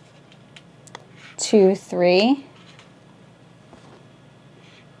 2, 3.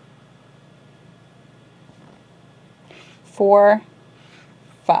 4,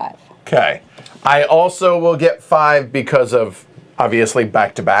 5. Okay. I also will get 5 because of, obviously,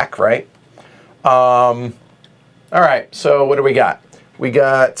 back-to-back, right? All right, so what do we got? We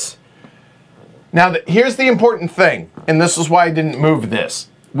got... Now, here's the important thing, and this is why I didn't move this.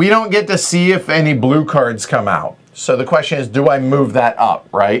 We don't get to see if any blue cards come out. So the question is, do I move that up,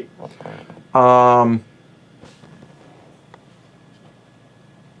 right? Well,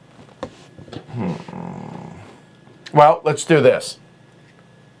 let's do this.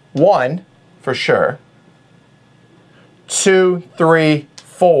 1, for sure. 2, 3,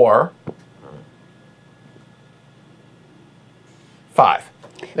 4. 5.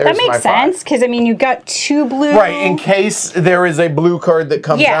 That makes sense, because, I mean, you got 2 blue. Right, in case there is a blue card that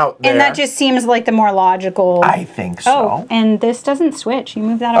comes out there. And that just seems like the more logical. I think so. Oh, and this doesn't switch. You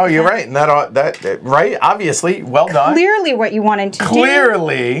move that up. Oh, you're right. And that right, obviously, well done. Clearly what you wanted to do.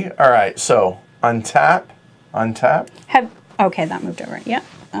 Clearly. All right, so untap. Okay, that moved over. Yeah,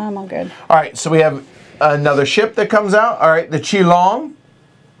 I'm all good. All right, so we have another ship that comes out. All right, the Qilong.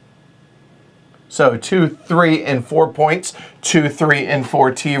 So 2, 3, and 4 points, 2, 3, and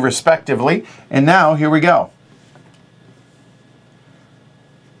 4 T respectively. And now here we go.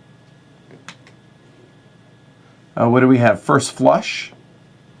 What do we have? First flush.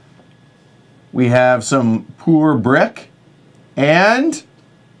 We have some poor brick and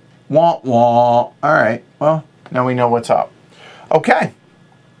wah wah. All right. Well, now we know what's up. Okay.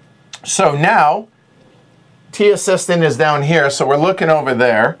 So now T assistant is down here. So we're looking over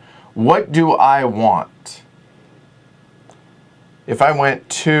there. What do I want? If I went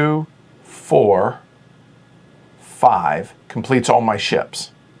 2, 4, 5, completes all my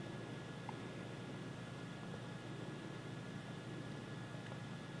ships.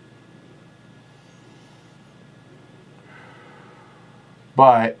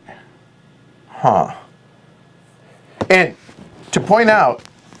 But, and to point out,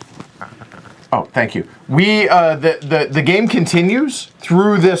 oh, thank you. We the game continues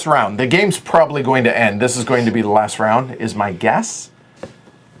through this round. The game's probably going to end. This is going to be the last round, is my guess.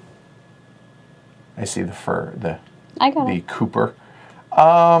 I see the fur, the Cooper.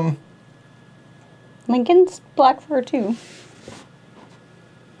 Lincoln's black fur too.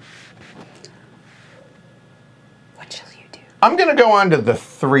 What shall you do? I'm gonna go on to the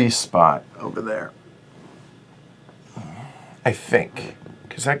 3 spot over there. I think,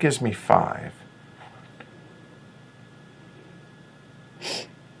 because that gives me 5.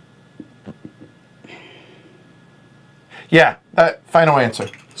 Yeah, final answer.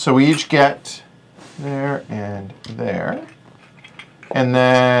 So we each get there and there. And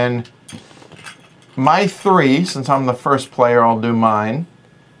then my 3, since I'm the first player, I'll do mine.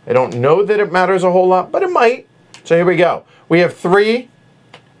 I don't know that it matters a whole lot, but it might. So here we go. We have 3,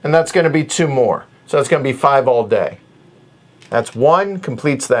 and that's going to be 2 more. So that's going to be 5 all day. That's 1,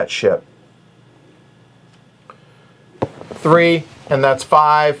 completes that ship. 3, and that's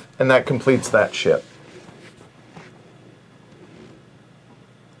 5, and that completes that ship.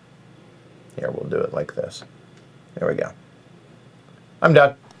 Here, we'll do it like this. There we go. I'm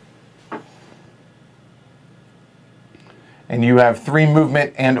done. And you have 3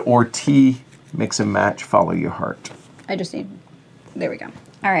 movement and or T, mix and match, follow your heart. I just need, there we go.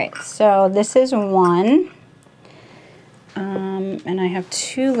 All right, so this is 1. And I have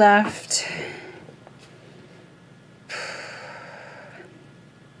 2 left.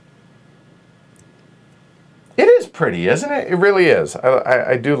 It is pretty, isn't it? It really is.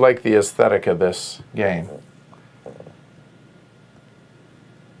 I do like the aesthetic of this game.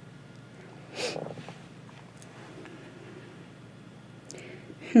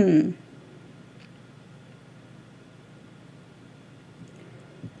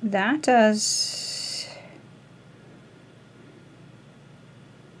 That does...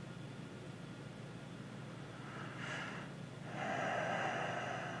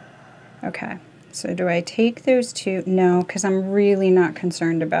 Okay, so do I take those 2? No, because I'm really not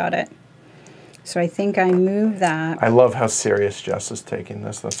concerned about it. So I think I move that. I love how serious Jess is taking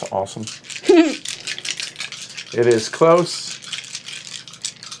this. That's awesome. It is close.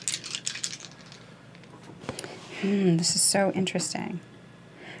 This is so interesting.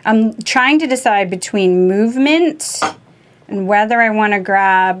 I'm trying to decide between movement and whether I want to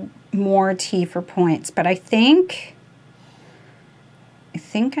grab more T for points, but I think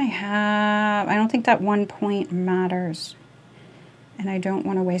I have, I don't think that 1 point matters. And I don't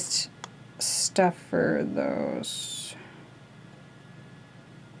want to waste stuff for those.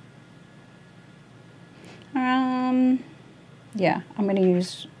 Yeah, I'm going to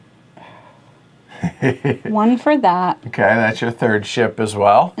use 1 for that. Okay, that's your 3rd ship as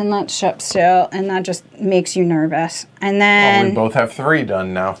well. And that ship still, and that just makes you nervous. And Well, then... we both have 3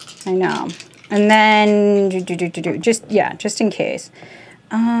 done now. I know. And then, just in case.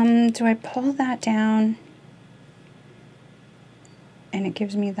 Do I pull that down? And it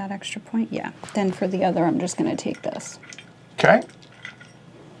gives me that extra point? Yeah. Then for the other, I'm just going to take this. Okay.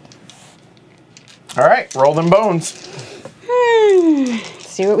 All right, roll them bones.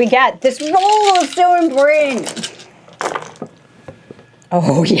 See what we get. This roll is so important.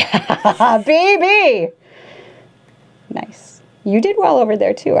 Oh, yeah, baby. Nice. You did well over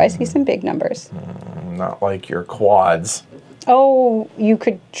there, too. I see some big numbers. Not like your quads. Oh, you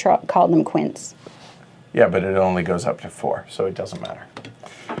could call them quints. Yeah, but it only goes up to 4, so it doesn't matter.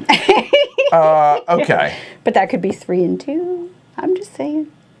 Okay. But that could be 3 and 2. I'm just saying.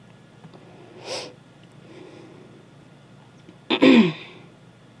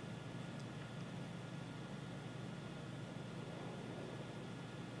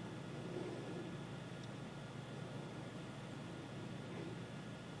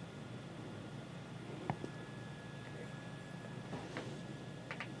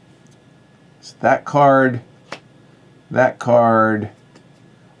 That card,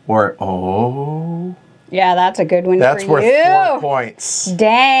 or, oh. Yeah, that's a good one That's for you. worth 4 points.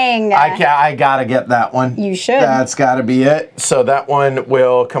 Dang. I gotta get that one. You should. That's gotta be it. So that one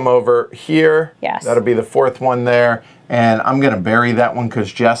will come over here. Yes. That'll be the 4th one there. And I'm gonna bury that one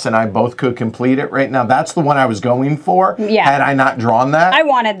because Jess and I both could complete it right now. That's the one I was going for. Yeah. Had I not drawn that. I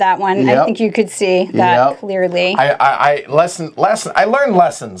wanted that one. Yep. I think you could see that clearly. I learned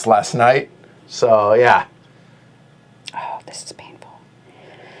lessons last night. So yeah. Oh, this is painful.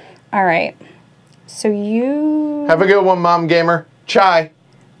 All right. So you... Have a good one, Mom Gamer. Chai.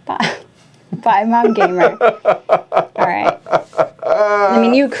 Bye, Mom Gamer. All right. I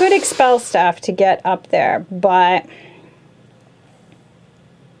mean, you could expel stuff to get up there, but...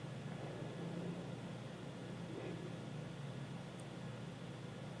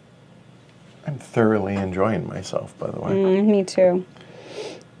 I'm thoroughly enjoying myself, by the way. me too.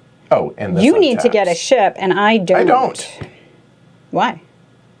 Oh, and this You need to untaps. get a ship, and I don't. I don't. Why?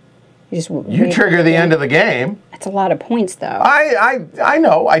 You trigger the end of the game. That's a lot of points, though. I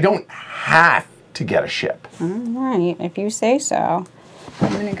know. I don't have to get a ship. All right, if you say so.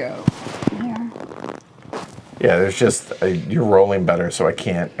 I'm gonna go there. Yeah, there's just you're rolling better, so I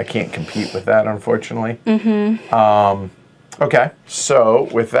can't compete with that, unfortunately. Mm-hmm. Okay, so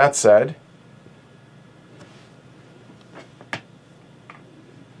with that said,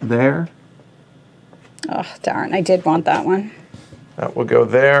 there. Oh darn! I did want that one. That will go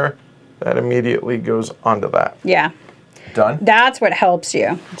there. That immediately goes onto that. Yeah. Done. That's what helps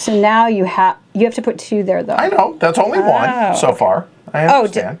you. So now you have to put 2 there, though. I know. That's only one so far. I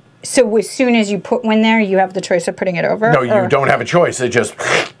understand. So as soon as you put one there, you have the choice of putting it over? No, you don't have a choice. It just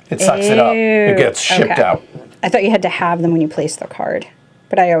sucks it up. It gets shipped out. I thought you had to have them when you place the card,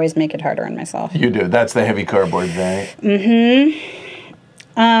 but I always make it harder on myself. You do. That's the heavy cardboard variant.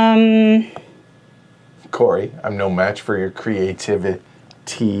 Mm-hmm. Corey, I'm no match for your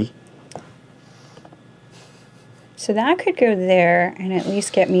creativity. So that could go there and at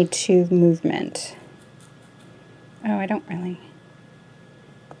least get me 2 movement. Oh, I don't really.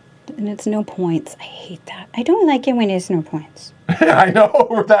 And it's no points. I hate that. I don't like it when it's no points. I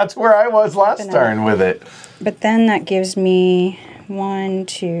know, that's where I was last turn with it. But then that gives me 1,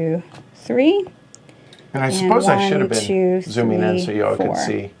 2, 3. And I suppose I should have been zooming in so y'all could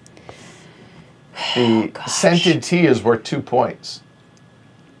see. The scented tea is worth 2 points.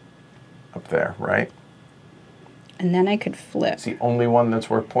 Up there, right? And then I could flip. It's the only one that's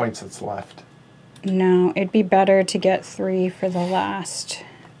worth points that's left. No, it'd be better to get 3 for the last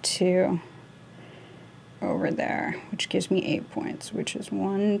 2 over there, which gives me 8 points, which is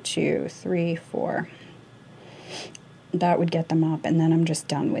 1, 2, 3, 4. That would get them up, and then I'm just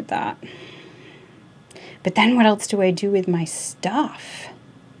done with that. But then what else do I do with my stuff?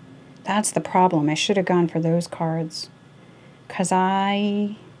 That's the problem. I should have gone for those cards, because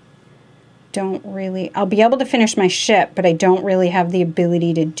I don't really... I'll be able to finish my ship, but I don't really have the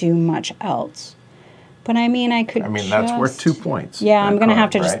ability to do much else. But I mean, I could that's worth 2 points. Yeah, I'm going to have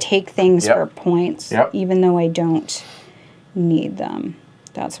to just take things for points, Yep. even though I don't need them.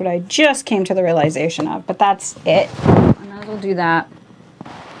 That's what I just came to the realization of, but that's it. I might as well do that.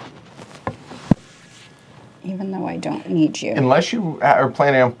 Even though I don't need you. Unless you are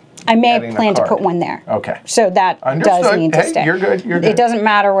planning on I may plan to put one there. Okay. So that does need to stay. You're good. You're good. It doesn't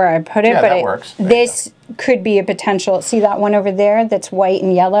matter where I put it, Yeah, but that works. This could be a potential. See that one over there that's white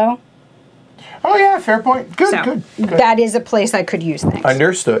and yellow? Oh, yeah, fair point. Good, So good. that is a place I could use things.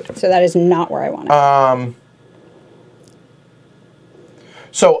 Understood. So that is not where I want it.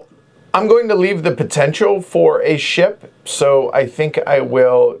 So I'm going to leave the potential for a ship, so I think I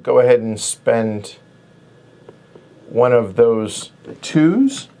will go ahead and spend one of those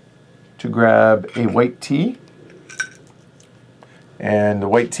 2s to grab a white tea. And the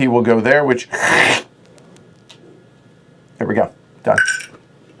white tea will go there, which... There we go. Done.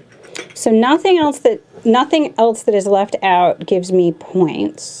 So nothing else that is left out gives me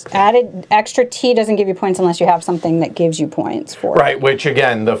points. Added extra tea doesn't give you points unless you have something that gives you points for it. Right, which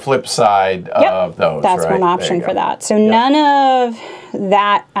again, the flip side of those. That's right? one option for that. So none of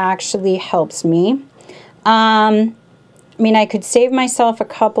that actually helps me. I mean, I could save myself a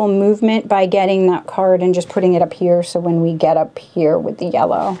couple movement by getting that card and just putting it up here, so when we get up here with the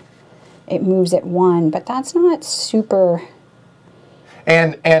yellow, it moves at 1, but that's not super...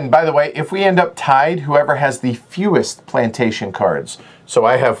 And by the way, if we end up tied, whoever has the fewest plantation cards. So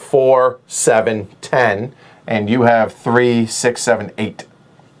I have 4, 7, 10, and you have 3, 6, 7, 8,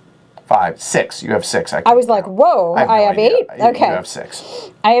 5, 6. You have 6. I was like, whoa, I have 8? Okay. You have 6.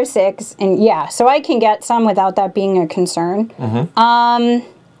 I have 6, and yeah, so I can get some without that being a concern. Mm-hmm.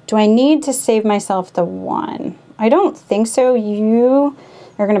 Do I need to save myself the 1? I don't think so. You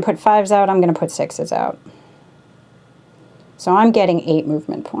are going to put 5s out. I'm going to put 6s out. So I'm getting 8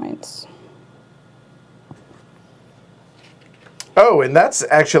 movement points. Oh, and that's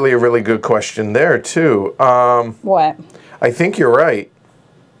actually a really good question there, too. What? I think you're right.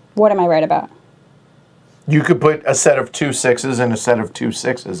 What am I right about? You could put a set of 2 6s and a set of 2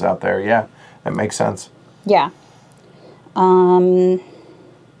 6s out there. Yeah, that makes sense. Yeah. I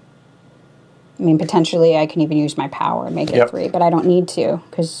mean, potentially I can even use my power and make it 3, but I don't need to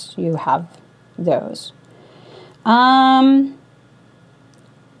because you have those. I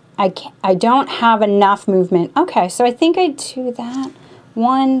don't have enough movement. Okay, so I think I do that.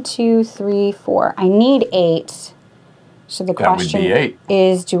 1, 2, 3, 4. I need 8. So the question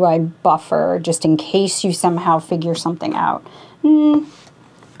is, do I buffer just in case you somehow figure something out?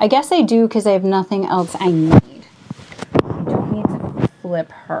 I guess I do because I have nothing else I need. I don't need to flip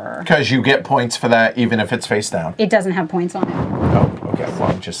her. Because you get points for that even if it's face down. It doesn't have points on it. Oh, okay.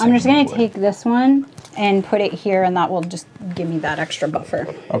 Well, I'm just going to take this one and put it here, and that will just give me that extra buffer.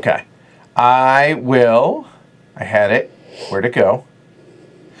 Okay. I had it. Where'd it go?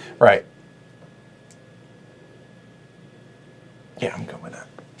 Right. Yeah, I'm good with that.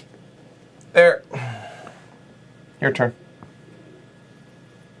 There. Your turn.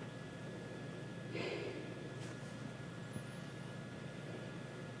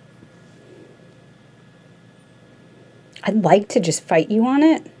 I'd like to just fight you on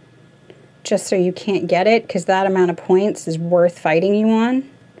it, just so you can't get it, because that amount of points is worth fighting you on.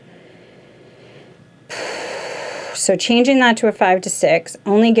 So changing that to a 5 to 6,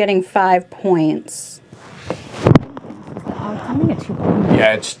 only getting 5 points.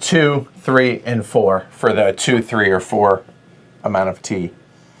 Yeah, it's 2, 3, and 4 for the 2, 3, or 4 amount of tea.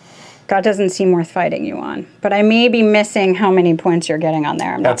 That doesn't seem worth fighting you on. But I may be missing how many points you're getting on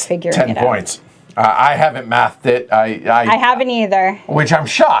there. I'm not figuring it out. 10 points. I haven't mathed it. I haven't either. Which I'm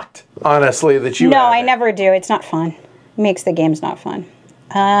shocked, honestly, that you No, I never do. It's not fun. It makes the games not fun.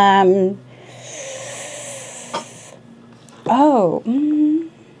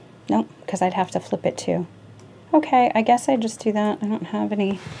 Nope, because I'd have to flip it too. Okay, I guess I just do that. I don't have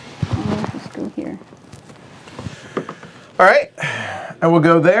any. I'll just go here. All right, and we'll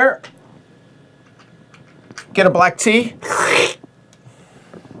go there. Get a black tea. I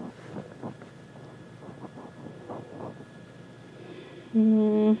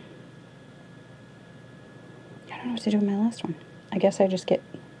don't know what to do with my last one. I guess I just get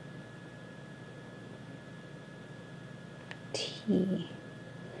tea.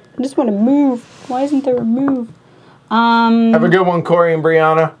 I just want to move. Why isn't there a move? Have a good one, Corey and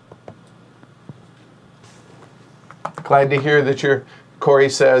Brianna. Glad to hear that Corey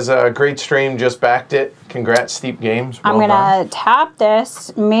says, great stream, just backed it. Congrats, Steep Games. I'm going to tap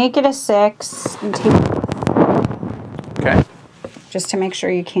this, make it a 6, and take okay. just to make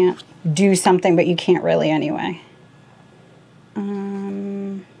sure you can't do something, but you can't really anyway.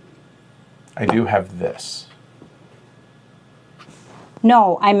 I do have this.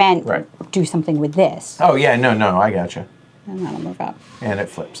 No, I meant right. Do something with this. Oh, yeah, no, I gotcha. And that'll move up. And it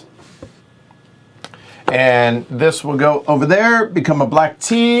flips. And this will go over there, become a black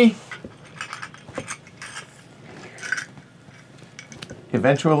tea.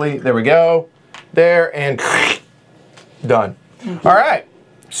 Eventually, there we go. There, and done. Mm-hmm. All right.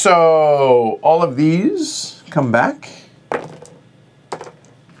 So all of these come back.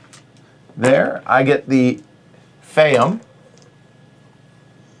 There, I get the Fayum.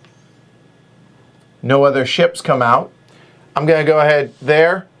 No other ships come out. I'm going to go ahead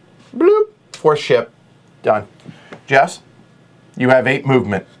there. Bloop. 4th ship. Done. Jess, you have 8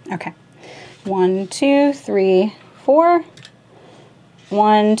 movement. Okay. 1, 2, 3, 4.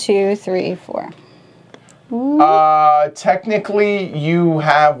 1, 2, 3, 4. Technically, you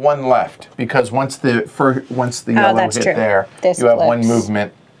have 1 left because once the yellow hit true. there, this you have flips. 1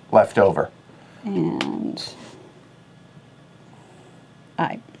 movement left over. And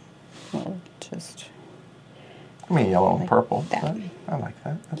I will just. I mean, yellow and purple. That. I like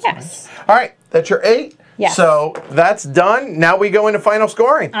that. That's Yes. Nice. All right, that's your 8. Yes. So that's done. Now we go into final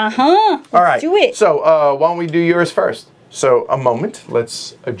scoring. All right. Do it. So why don't we do yours first? So a moment.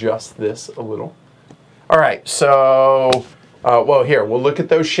 Let's adjust this a little. All right. So, well, here, we'll look at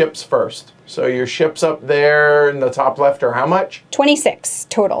those ships first. So your ships up there in the top left are how much? 26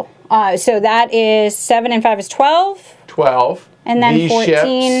 total. So that is 7 and 5 is 12. 12. And then These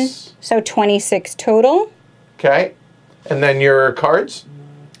 14. Ships. So 26 total. Okay. And then your cards?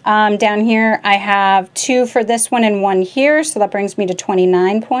 Down here, I have 2 for this one and 1 here. So that brings me to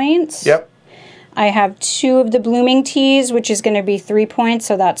 29 points. Yep. I have 2 of the blooming teas, which is going to be 3 points.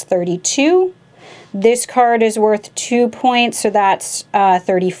 So that's 32. This card is worth 2 points, so that's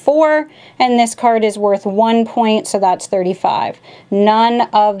 34. And this card is worth 1 point, so that's 35. None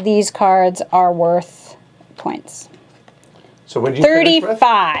of these cards are worth points. So what did you finish with?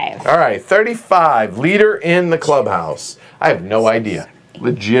 35. All right, 35. Leader in the clubhouse. I have no idea.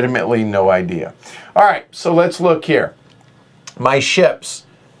 Legitimately no idea. All right, so let's look here. My ships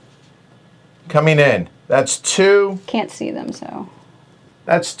coming in. That's 2. Can't see them, so.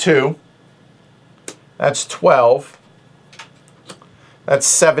 That's 2. That's 12. That's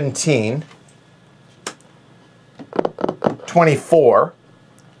 17. 24.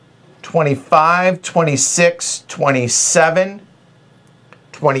 25, 26, 27,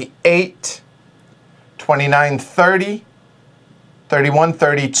 28, 29, 30, 31,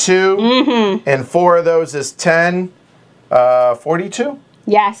 32, and 4 of those is 10, 42?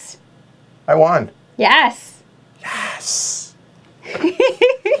 Yes. I won. Yes. Yes.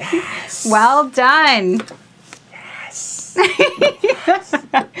 Yes. Well done. Yes.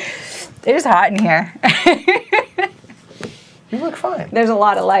 It is hot in here. You look fine. There's a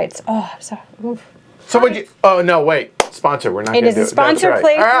lot of lights. Oh, I'm sorry. Oof. So would you? Oh no, wait. Sponsor. We're not going to do it. It is a sponsor That's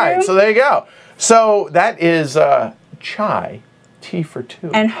playthrough. All right. So there you go. So that is chai tea for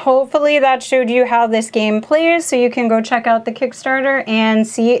 2. And hopefully that showed you how this game plays, so you can go check out the Kickstarter and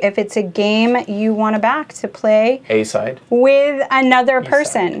see if it's a game you want to back to play A side with another B-side.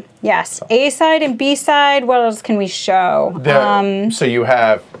 person. Yes, A side and B side. What else can we show? So you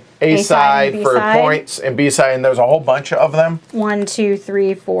have A side and for B-side. points and B side, and there's a whole bunch of them. 1, 2,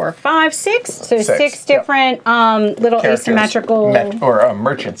 3, 4, 5, 6. So 6, six different little Characters. asymmetrical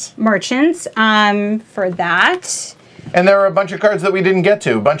Merchants. merchants for that. And there are a bunch of cards that we didn't get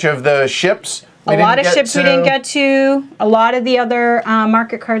to. A bunch of the ships. A lot of ships we didn't get to. A lot of the other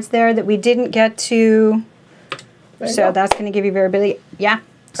market cards there that we didn't get to. So that's going to give you variability. Yeah.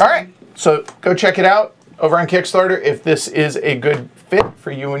 All right. So go check it out over on Kickstarter if this is a good fit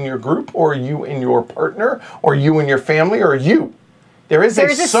for you and your group, or you and your partner, or you and your family, or you. There's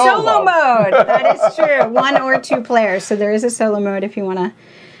a solo mode. That is true. 1 or 2 players. So there is a solo mode if you want to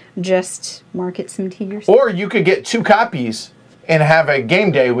just market some tea yourself. Or you could get 2 copies and have a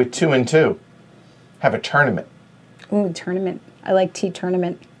game day with 2 and 2. Have a tournament. Ooh, tournament. I like tea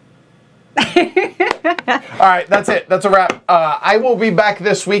tournament. All right, that's it. That's a wrap. I will be back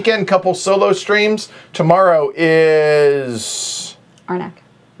this weekend. Couple solo streams. Tomorrow is... Arnak.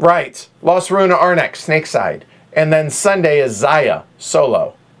 Right. Lost Ruin of Arnak, Snakeside. And then Sunday is Zaya,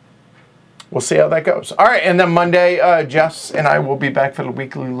 solo. We'll see how that goes. All right, and then Monday, Jess and I will be back for the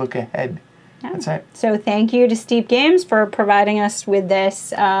weekly look ahead. Yeah. That's it. So thank you to Steep Games for providing us with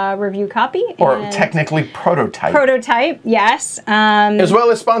this review copy. Or technically prototype. Prototype, yes. As well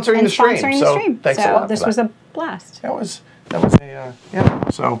as sponsoring the stream. Thanks a lot. This was a blast. That was a, yeah.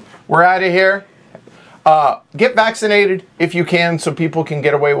 So we're out of here. Get vaccinated if you can so people can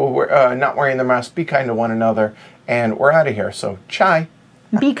get away with not wearing their mask. Be kind to one another. And we're out of here. So, chai.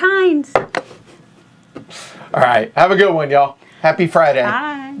 Be kind. All right. Have a good one, y'all. Happy Friday.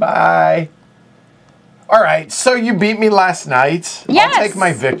 Bye. Bye. All right. So you beat me last night. Yes. I'll take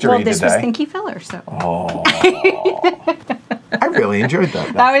my victory today. Well, this was Thinky Filler, so. Oh. I really enjoyed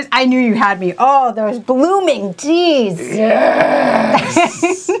that. I knew you had me. Oh, those blooming teas.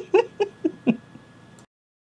 Yes.